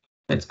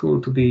 Let's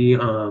go to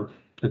the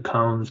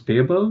accounts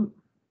payable.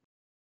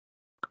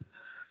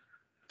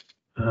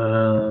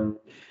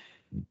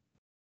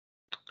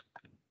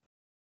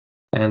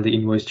 And the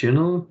invoice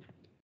journal.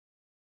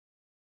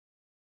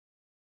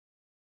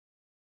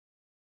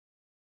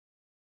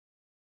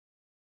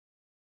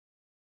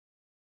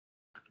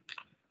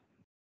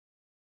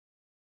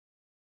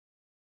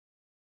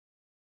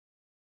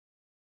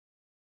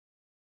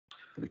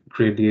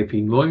 Create the AP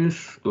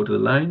invoice, go to the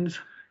lines.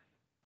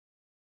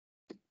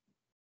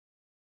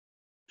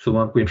 So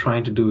what we're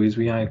trying to do is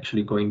we are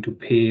actually going to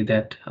pay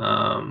that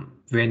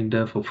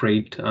vendor for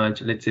freight,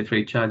 let's say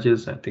freight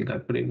charges. I think I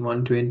put in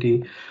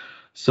 120.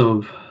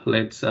 So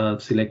let's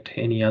select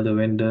any other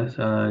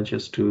vendor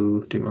just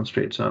to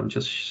demonstrate. So I'm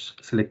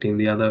just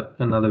selecting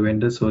another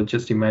vendor. So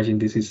just imagine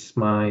this is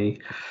my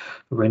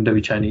vendor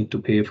which I need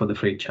to pay for the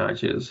freight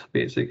charges.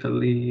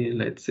 Basically,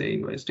 let's say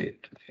invoice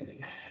date.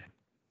 Okay.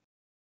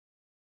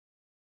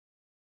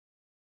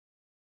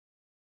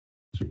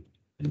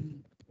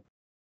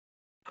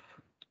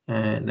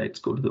 And let's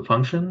go to the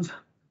functions.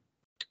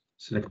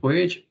 Select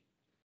voyage.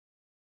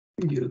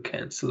 You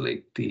can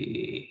select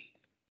the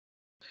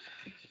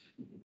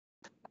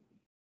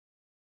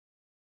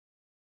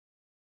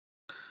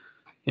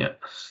I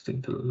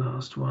think the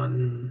last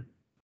one,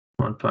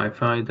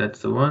 155,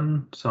 that's the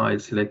one. So I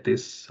select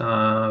this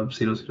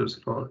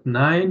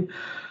 0009.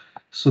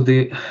 So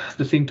the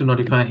thing to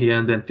notify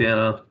here that there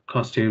are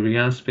cost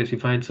areas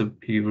specified. So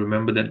you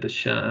remember that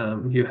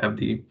you have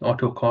the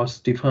auto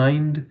cost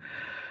defined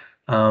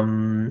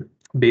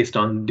based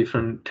on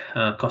different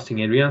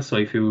costing areas. So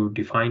if you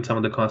define some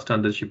of the cost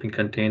under the shipping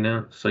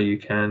container, so you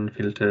can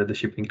filter the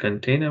shipping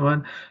container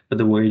one, but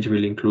the voyage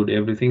will include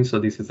everything. So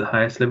this is the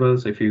highest level.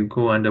 So if you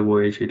go under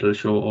voyage, it will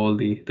show all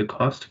the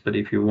cost. But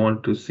if you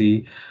want to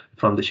see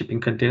from the shipping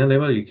container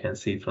level, you can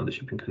see from the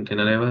shipping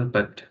container level.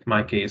 But in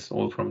my case,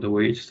 all from the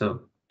voyage.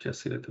 So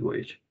just select the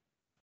voyage.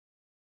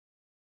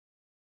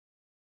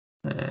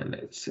 And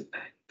let's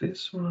select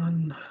this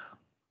one.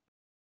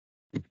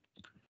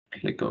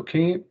 Click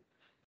OK.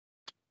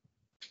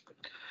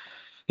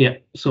 Yeah,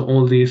 so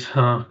all these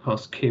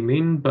costs came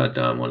in, but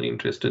I'm only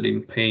interested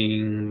in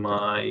paying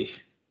my.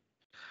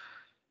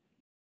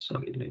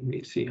 Sorry, let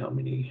me see how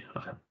many.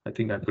 I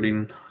think I put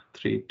in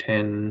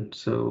 310.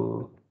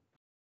 So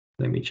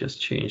let me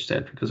just change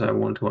that because I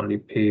want to only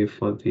pay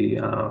for the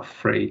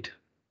freight.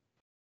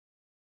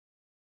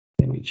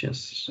 Let me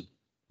just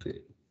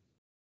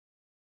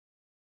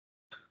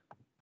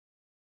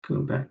go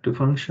back to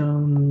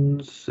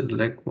functions,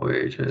 select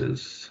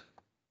voyages.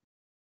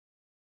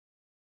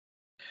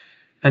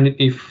 And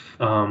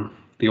if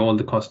all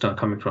the costs are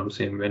coming from the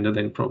same vendor,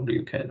 then probably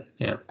you can,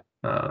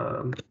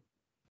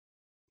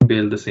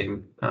 build the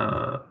same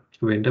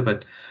vendor.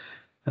 But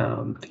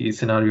the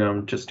scenario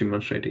I'm just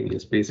demonstrating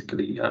is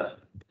basically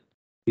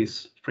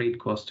this freight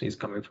cost is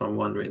coming from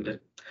one vendor.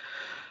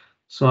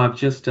 So I've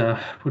just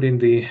put in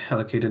the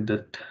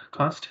allocated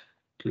cost,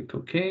 click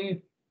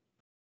OK.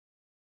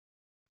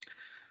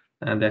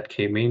 And that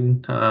came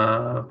in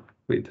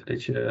with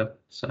Ledger.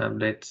 So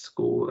let's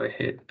go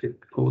ahead with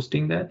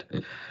posting that.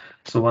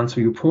 So once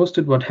you post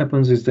it, what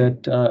happens is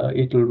that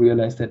it will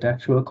realize that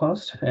actual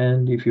cost.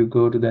 And if you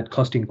go to that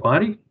cost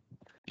inquiry,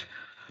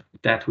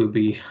 that will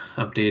be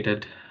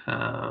updated.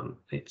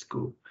 Let's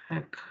go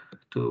back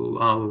to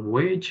our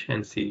wage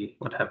and see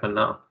what happened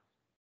now.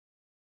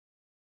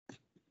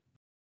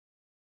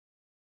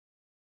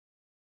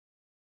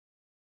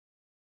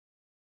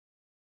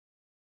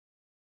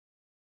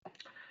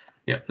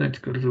 Yeah, let's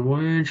go to the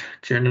wage,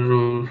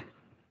 general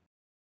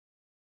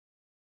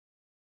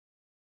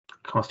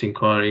cost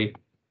inquiry.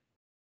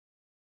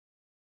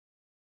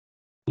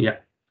 Yeah,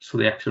 so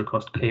the actual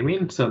cost came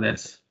in, so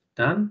that's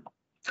done.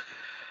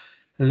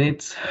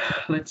 Let's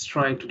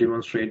try to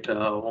demonstrate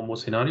one more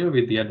scenario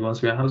with the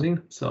advanced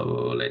warehousing. So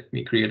let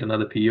me create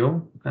another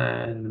PO,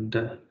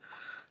 and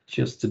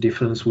just the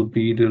difference would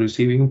be the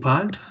receiving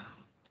part.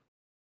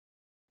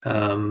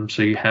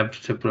 So you have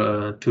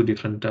two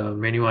different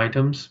menu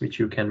items which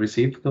you can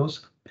receive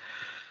those.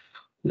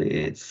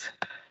 You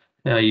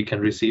can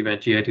receive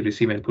and GIT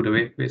receive and put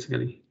away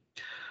basically.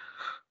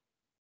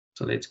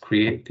 So let's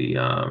create the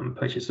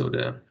purchase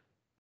order.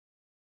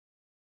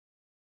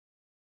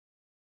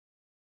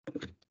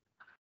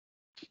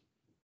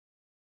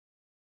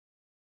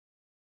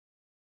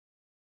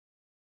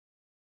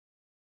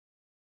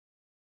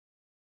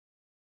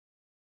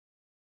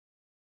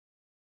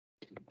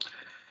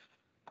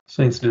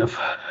 So instead of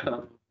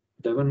 11,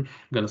 I'm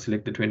going to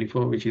select the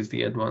 24, which is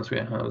the advanced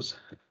warehouse.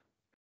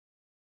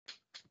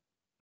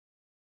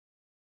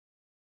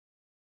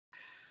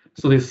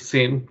 So this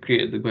same,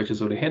 create the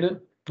purchase order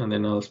header, and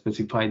then I'll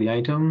specify the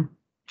item.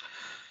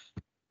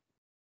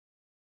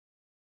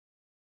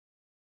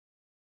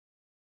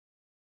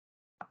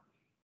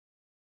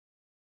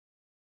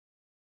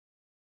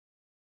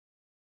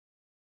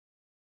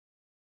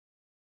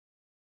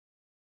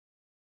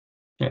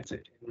 That's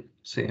it.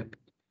 Save.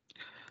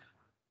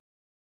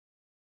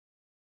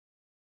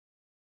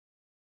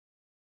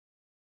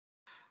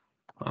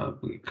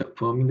 We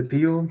confirming the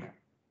PO.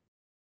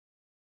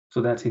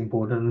 So that's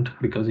important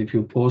because if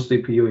you post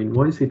the PO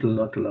invoice, it will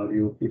not allow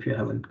you if you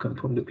haven't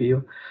confirmed the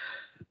PO.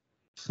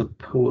 So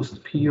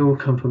post PO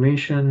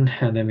confirmation,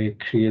 and then we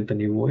create the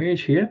new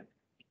voyage here.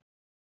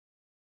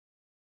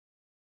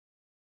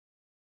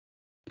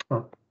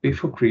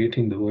 Before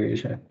creating the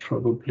voyage, I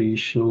probably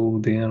show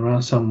there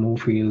are some more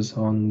fields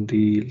on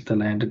the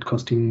landed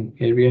costing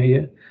area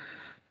here.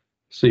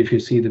 So if you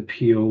see the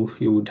PO,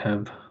 you would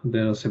have,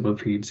 there are several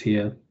fields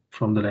here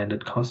from the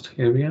landed cost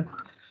area.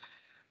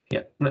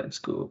 Yeah, let's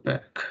go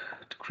back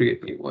to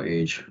create new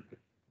voyage.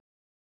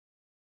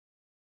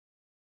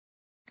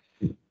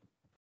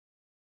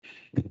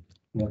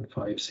 One,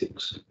 5,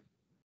 6.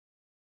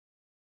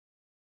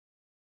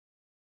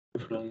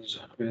 Reference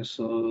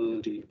vessel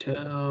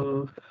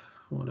detail,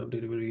 mode of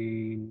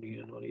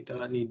delivery,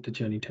 I need the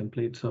journey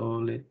template, so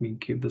let me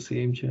give the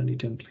same journey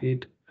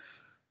template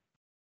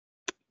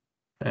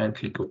and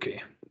click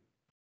OK.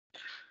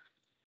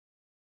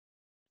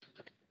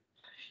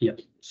 Yeah,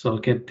 so I'll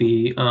get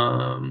the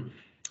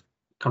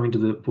coming to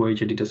the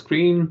voyage editor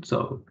screen.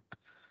 So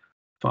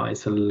if I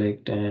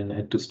select and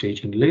add to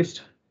staging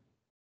list,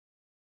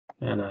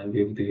 and I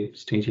view the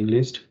staging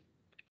list.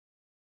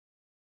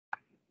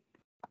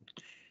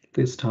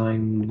 This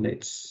time,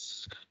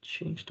 let's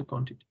change the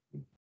quantity.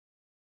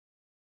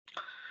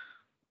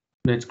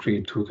 Let's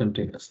create 2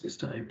 containers this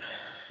time.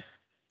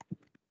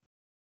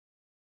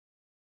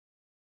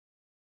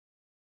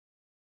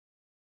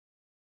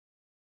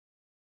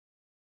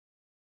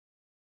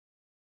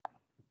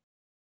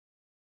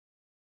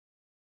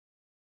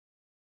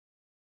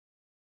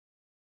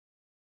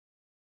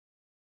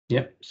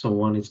 Yeah, so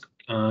one is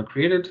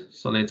created.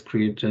 So let's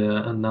create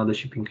another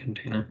shipping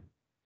container.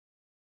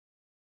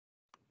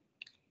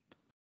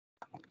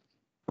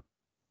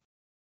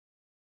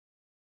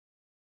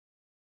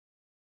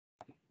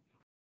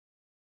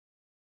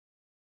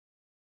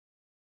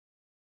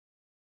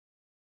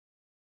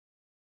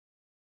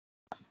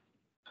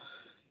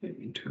 Let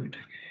me do it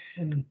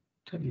again.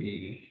 Let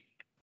me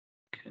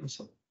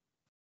cancel.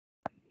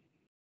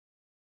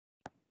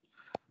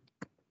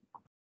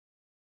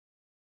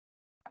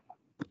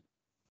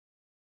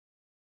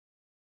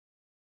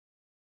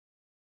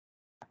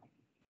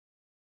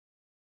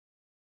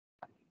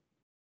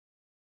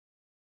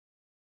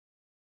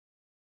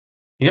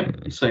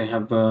 Yep, so I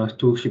have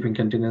 2 shipping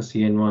containers,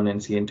 CN1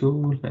 and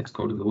CN2. Let's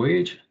go to the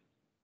voyage.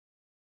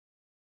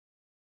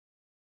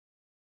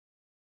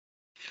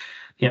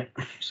 Yeah,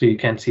 so you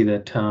can see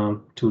that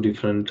 2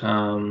 different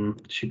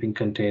shipping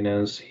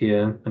containers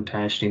here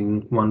attached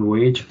in one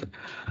voyage.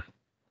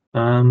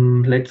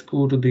 Let's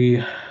go to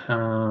the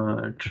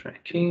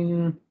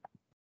tracking.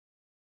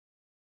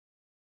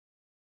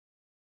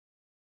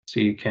 So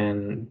you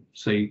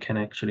can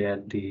actually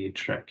add the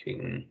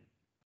tracking,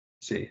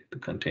 say the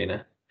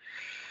container,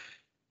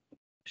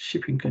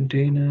 shipping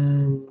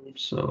container.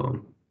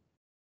 So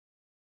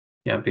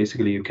yeah,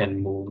 basically you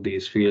can move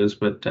these fields,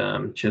 but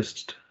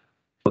just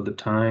for the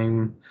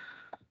time,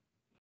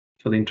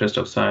 for the interest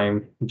of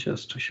time,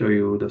 just to show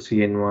you the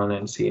CN1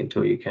 and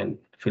CN2, you can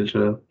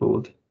filter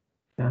both.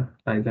 Yeah,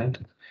 like that.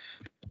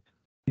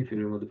 If you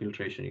remove the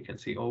filtration, you can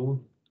see all,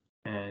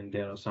 and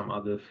there are some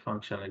other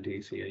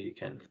functionalities here. You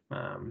can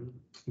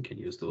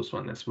use those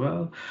one as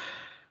well.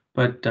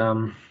 But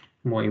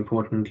more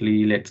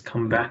importantly, let's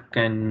come back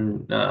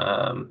and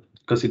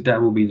because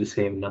that will be the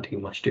same,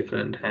 nothing much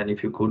different. And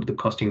if you go to the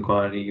cost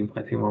inquiry,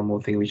 I think one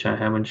more thing which I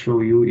haven't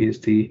shown you is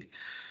the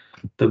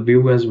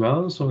view as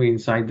well. So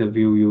inside the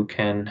view, you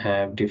can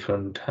have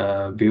different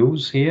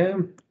views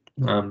here.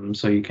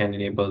 So you can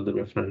enable the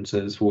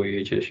references,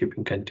 voyages,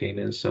 shipping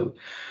containers. So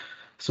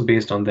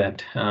based on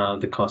that,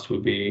 the cost will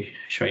be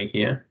showing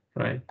here,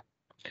 right?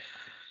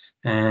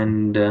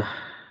 And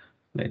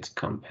let's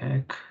come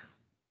back.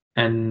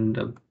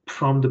 And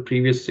from the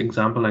previous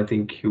example, I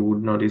think you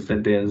would notice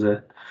that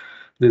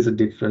there's a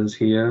difference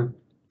here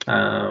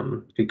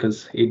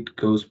because it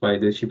goes by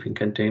the shipping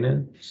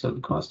container. So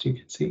the cost you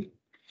can see.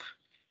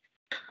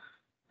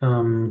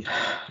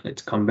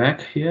 Let's come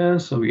back here.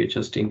 So we are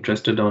just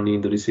interested only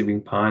in the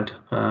receiving part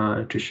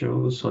to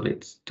show. So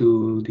let's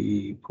do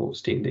the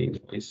posting the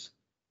invoice.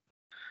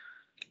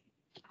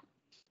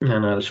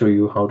 And I'll show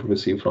you how to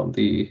receive from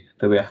the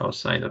warehouse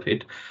side of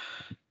it.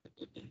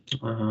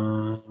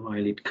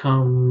 While it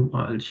comes,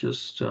 I'll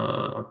just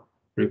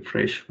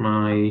refresh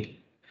my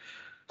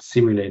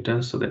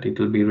simulator so that it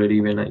will be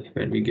ready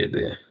when we get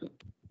there.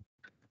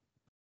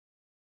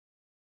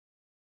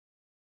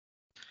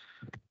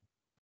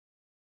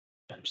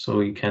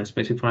 So you can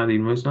specify the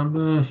invoice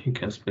number, you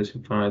can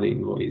specify the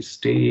invoice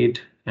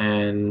date,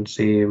 and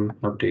same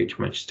update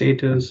match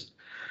status,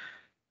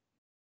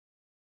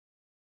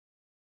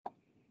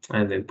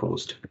 and then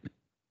post.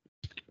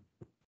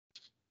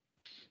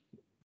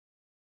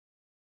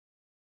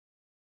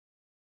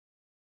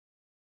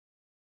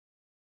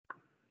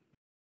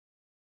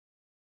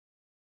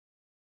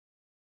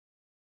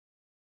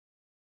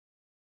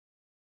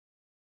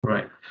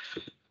 Right.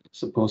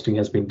 So posting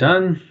has been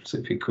done. So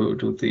if we go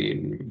to the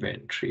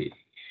inventory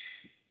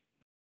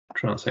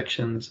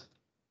transactions.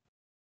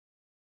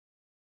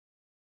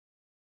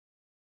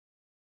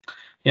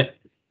 Yeah.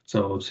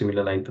 So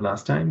similar like the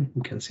last time,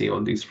 you can see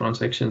all these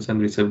transactions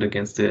and received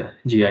against the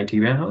GIT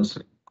warehouse.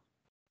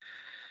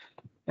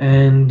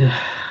 And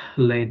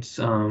let's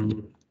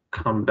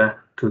come back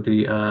to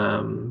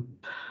the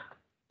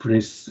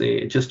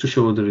just to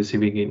show the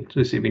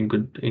receiving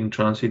good in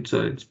transit.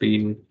 So it's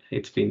been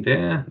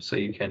there, so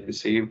you can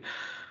receive.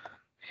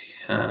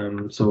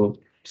 So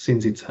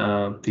since it's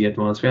the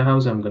advanced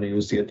warehouse, I'm going to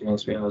use the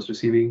advanced warehouse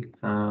receiving.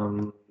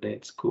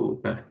 Let's go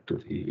back to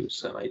the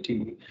user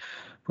ID,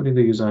 put in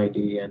the user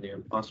ID and your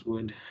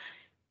password,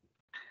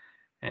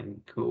 and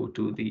go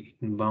to the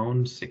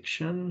inbound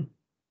section.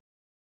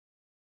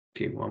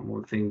 Okay, one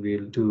more thing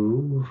we'll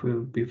do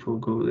before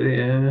go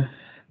there.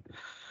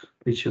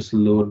 We just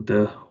load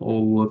the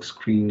whole work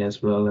screen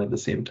as well at the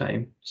same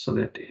time, so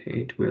that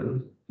it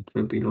will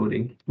be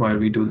loading while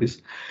we do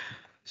this.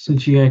 So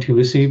GIT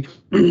receive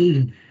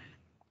to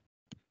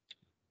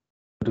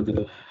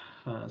the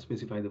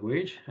specify the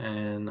wage,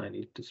 and I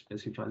need to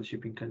specify the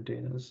shipping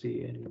containers,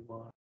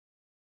 CN1.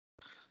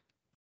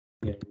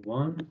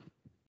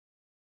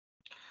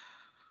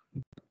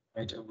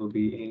 Item will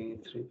be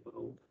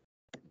A30.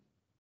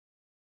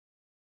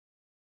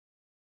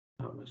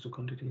 How much the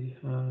quantity?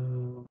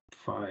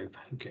 5.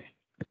 Okay.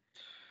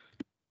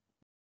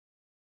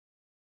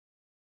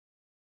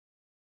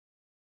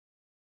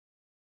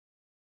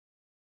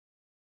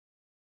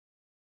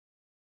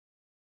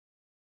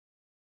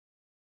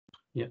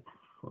 Yeah,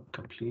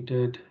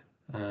 completed.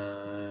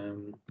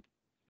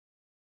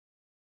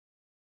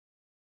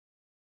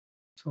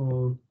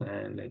 So,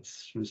 and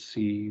let's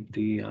receive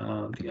the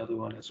other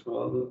one as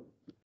well.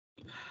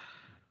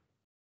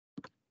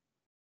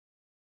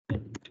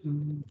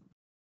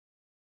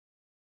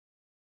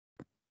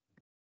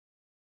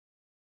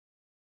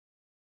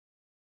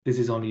 This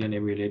is only an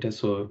emulator,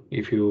 so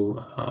if you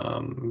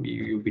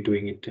you'll be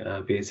doing it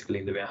basically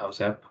in the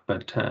warehouse app,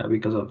 but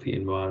because of the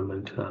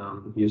environment I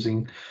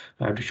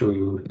have to show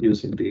you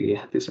using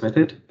this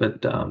method,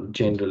 but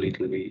generally it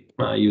will be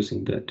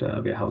using that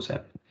warehouse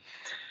app.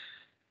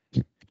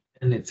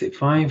 And let's say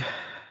 5.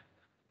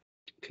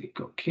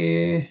 Click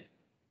OK.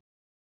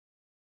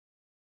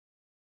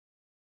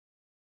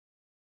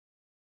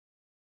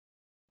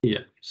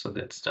 Yeah, so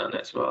that's done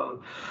as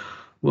well.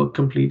 Work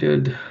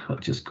completed. I'll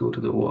just go to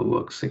the all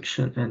work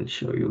section and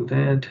show you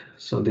that.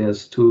 So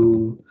there's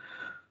two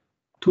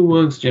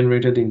works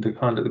generated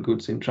under the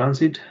goods in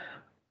transit.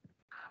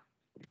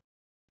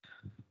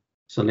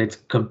 So let's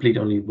complete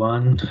only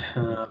one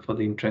for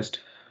the interest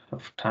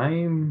of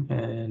time,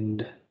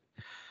 and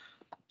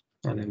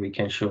then we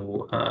can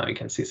show you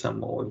can see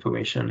some more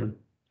information.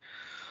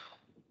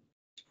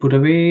 Put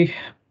away.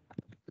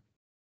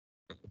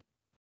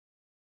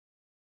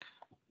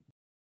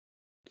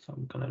 So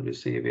I'm gonna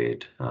receive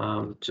it.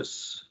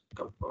 Just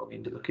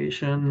confirming the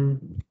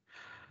location.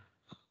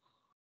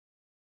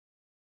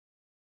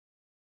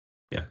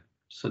 Yeah,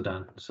 so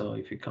done. So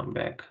if you come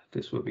back,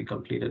 this will be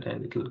completed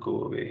and it will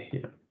go away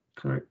here.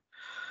 Correct.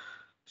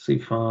 So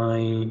if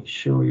I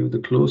show you the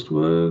closed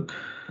work,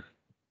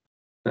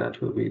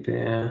 that will be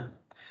there.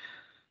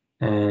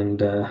 And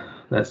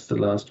that's the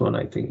last one,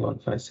 I think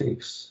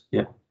 156.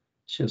 Yeah,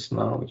 just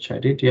now, which I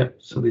did. Yeah,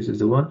 so this is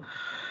the one.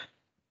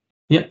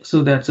 Yeah,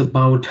 so that's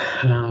about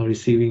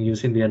receiving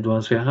using the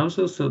advanced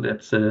warehouses. So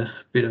that's a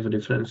bit of a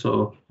difference.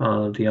 So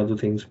the other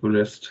things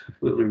will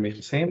remain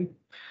the same.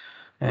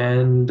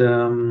 And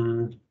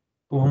one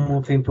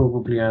more thing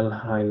probably I'll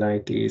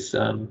highlight is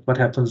what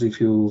happens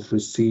if you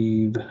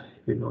receive,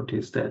 you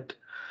notice that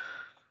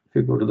if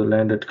you go to the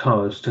landed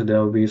cost, there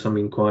will be some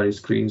inquiry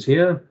screens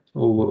here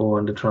or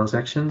under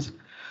transactions.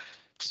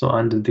 So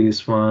under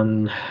this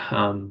one,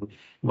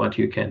 what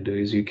you can do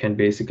is you can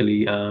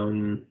basically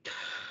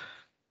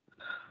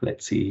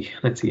let's see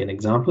an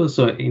example.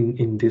 So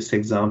in this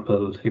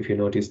example, if you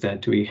notice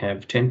that we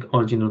have 10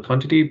 original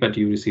quantity, but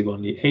you receive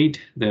only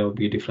 8, there will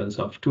be a difference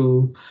of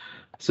 2.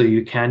 So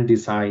you can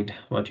decide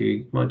what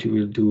you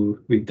will do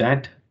with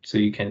that. So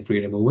you can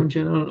create a movement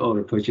journal or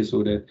a purchase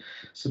order.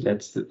 So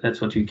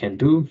that's what you can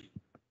do.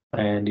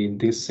 And in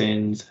this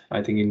sense,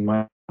 I think in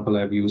my example,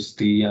 I've used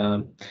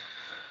the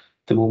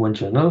movement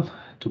journal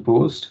to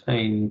post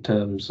in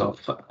terms of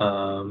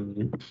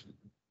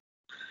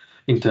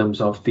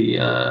the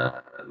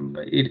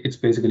it's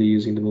basically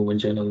using the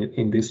movement journal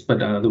in this,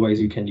 but otherwise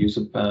you can use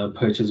a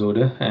purchase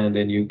order and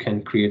then you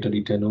can create a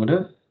return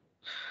order.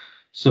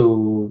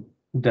 So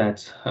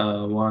that's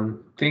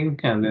one thing,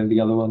 and then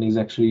the other one is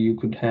actually you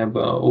could have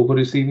over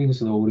receiving.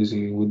 So the over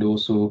receiving would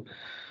also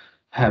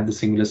have the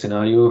similar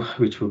scenario,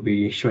 which will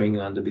be showing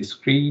under the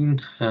screen,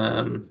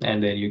 and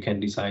then you can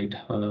decide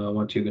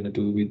what you're going to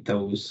do with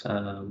those,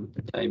 whether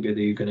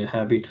you're going to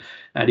have it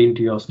add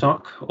into your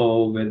stock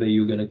or whether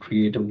you're going to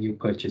create a new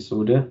purchase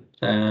order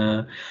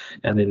and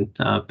then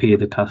pay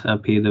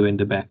the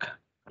vendor back.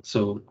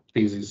 So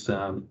this is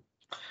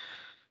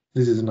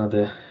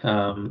another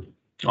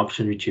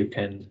option which you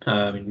can.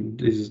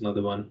 This is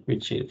another one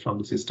which from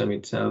the system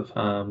itself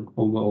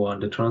over or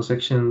under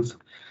transactions.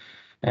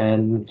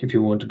 And if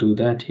you want to do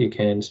that, you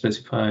can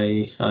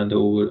specify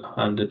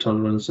under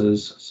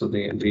tolerances. So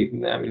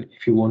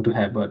if you want to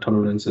have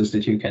tolerances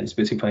that you can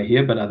specify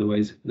here, but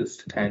otherwise the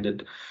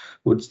standard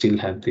would still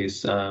have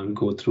this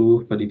go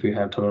through. But if you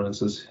have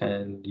tolerances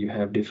and you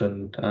have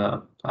different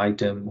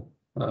item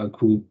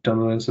group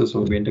tolerances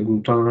or vendor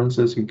group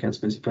tolerances, you can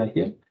specify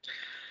here.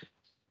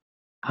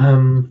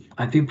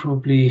 I think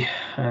probably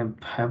I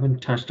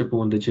haven't touched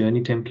upon the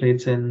journey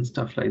templates and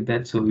stuff like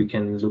that, so we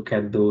can look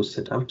at those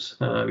setups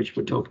which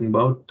we're talking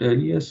about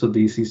earlier. So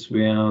this is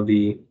where I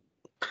think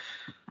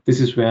this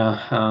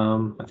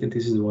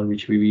is the one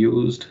which we've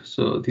used.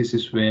 So this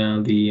is where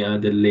the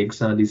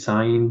legs are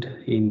defined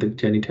in the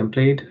journey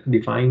template.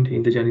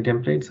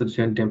 So the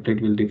journey template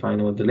will define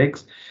all the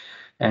legs,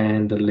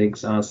 and the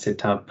legs are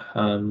set up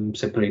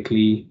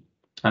separately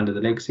under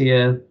the legs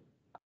here.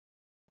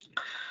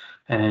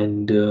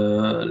 And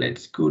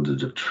let's go to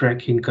the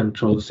tracking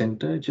control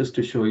center just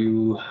to show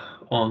you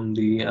on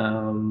the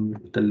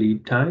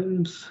lead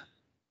times.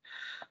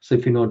 So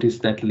if you notice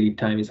that lead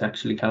time is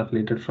actually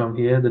calculated from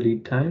here, the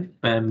lead time,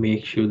 and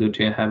make sure that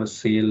you have a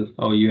sale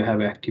or you have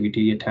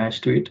activity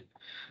attached to it.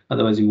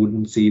 Otherwise you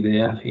wouldn't see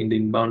there in the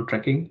inbound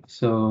tracking.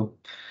 So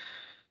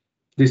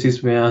this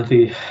is where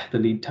the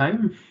lead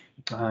time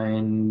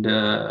and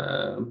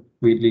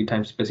lead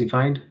time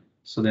specified.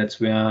 So that's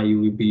where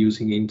you will be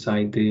using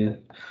inside the.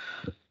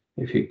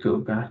 If you go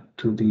back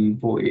to the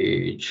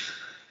voyage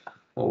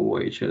or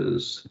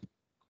voyages,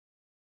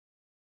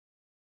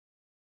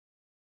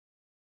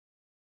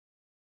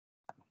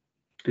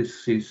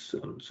 this is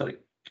sorry,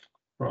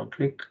 wrong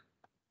click,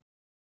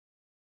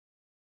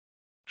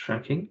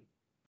 tracking.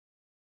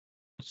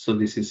 So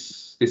this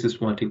is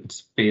what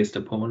it's based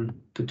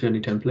upon, the journey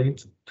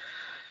templates.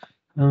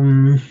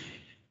 The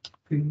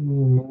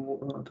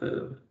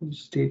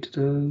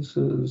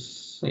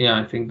status, yeah,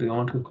 I think the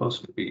auto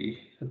cost would be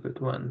a good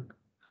one.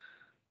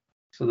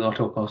 So the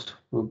auto cost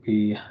will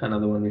be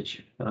another one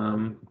which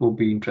will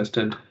be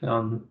interested.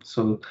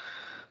 So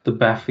the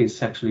BAF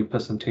is actually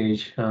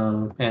percentage,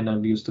 and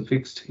I've used the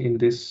fixed in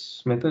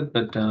this method,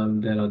 but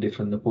there are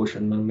different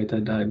apportionment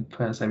method.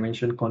 As I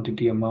mentioned,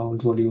 quantity,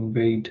 amount, volume,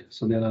 weight.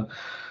 So there are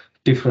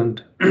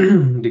different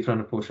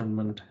different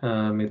apportionment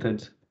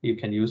methods you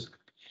can use,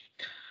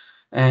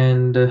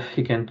 and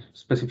you can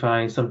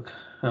specify some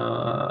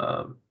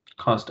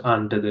cost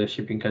under the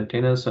shipping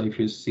container. So if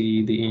you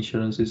see the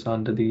insurance is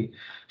under the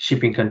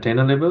shipping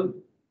container level,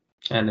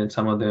 and then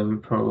some of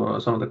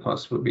the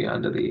costs will be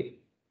under the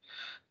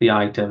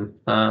item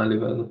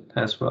level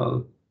as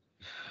well.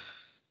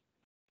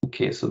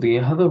 Okay, so the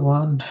other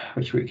one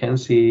which we can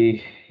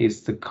see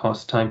is the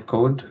cost time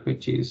code,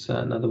 which is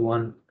another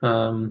one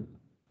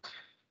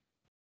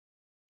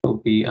will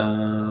be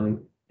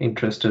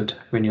interested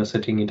when you're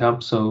setting it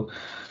up. So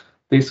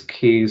this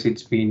case,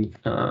 it's been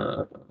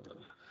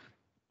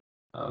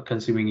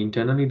consuming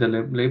internally the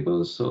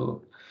labels,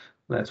 so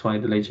that's why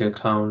the ledger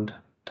account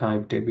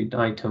type debit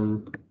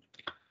item,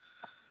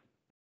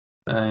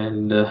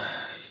 and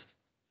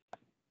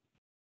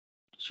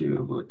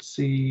you would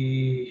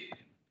see,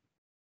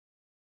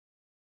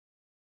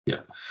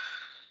 yeah.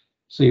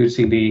 So you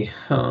see the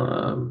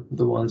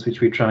ones which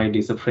we tried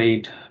is the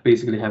freight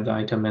basically have the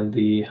item and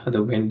the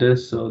vendor,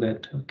 so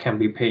that can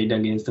be paid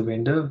against the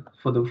vendor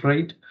for the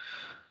freight.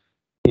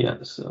 Yeah,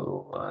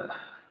 so I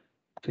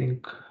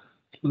think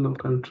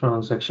local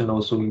transaction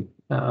also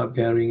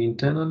varying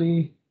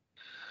internally.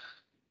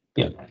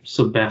 Yeah,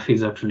 so BAF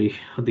is actually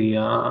the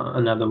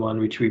another one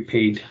which we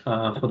paid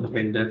for the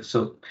vendor.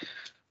 So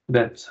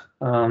that's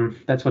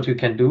what you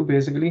can do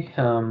basically.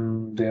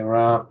 There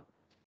are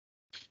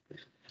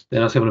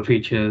several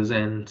features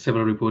and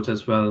several reports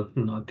as well.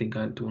 I think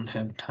I don't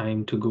have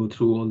time to go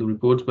through all the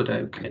reports, but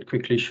I can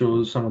quickly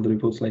show some of the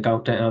reports like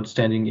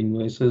outstanding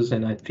invoices.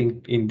 And I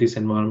think in this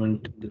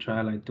environment, the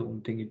trial, I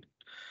don't think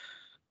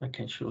I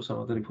can show some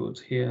of the reports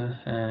here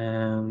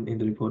and in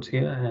the reports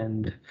here.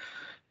 And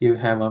you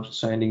have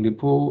outstanding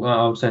report,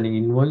 outstanding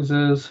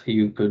invoices.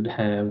 You could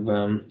have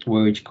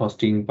wage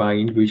costing by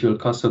individual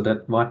cost. So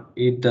that what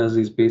it does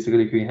is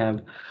basically if you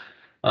have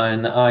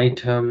an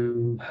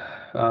item,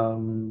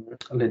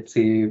 let's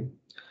say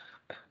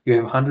you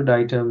have 100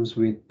 items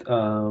with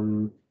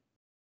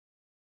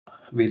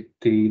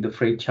the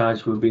freight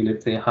charge will be,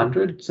 let's say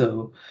 100.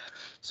 So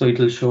it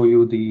will show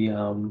you the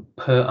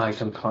per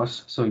item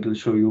cost. So it will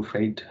show you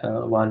freight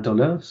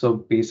 $1. So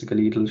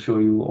basically it will show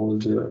you all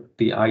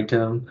the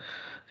item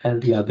and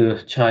the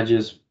other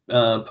charges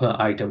per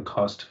item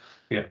cost.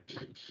 Yeah.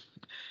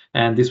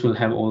 And this will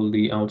have all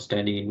the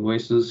outstanding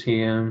invoices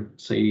here.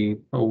 Say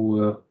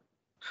over,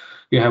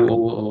 you have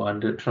over or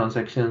under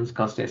transactions,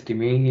 cost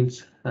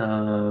estimates.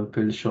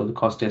 Will show the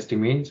cost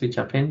estimates which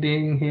are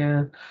pending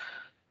here.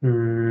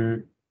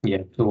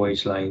 Yeah, the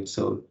wage line.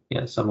 So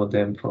yeah, some of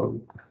them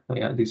from,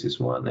 yeah, this is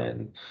one,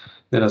 and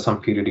there are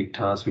some periodic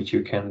tasks which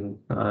you can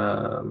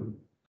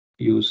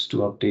use to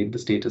update the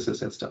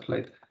statuses and stuff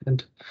like that.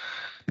 And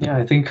yeah,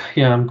 I think,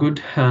 yeah, I'm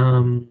good.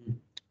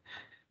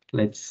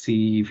 Let's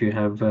see if you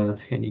have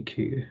any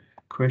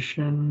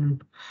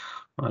question.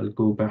 I'll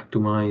go back to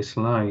my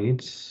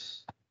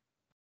slides.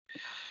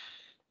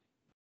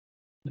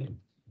 Let's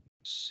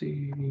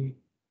see.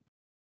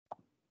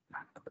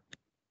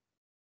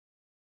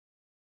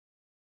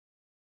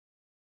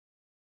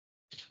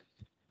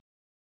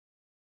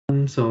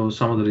 So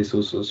some of the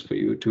resources for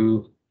you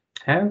to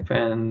have,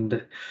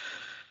 and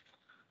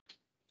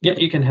yeah,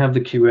 you can have the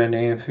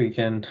Q&A. We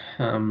can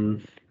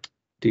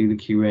do the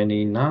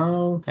Q&A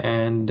now,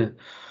 and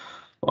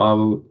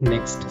our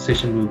next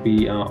session will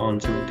be on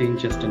 17,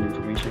 just an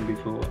information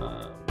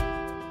before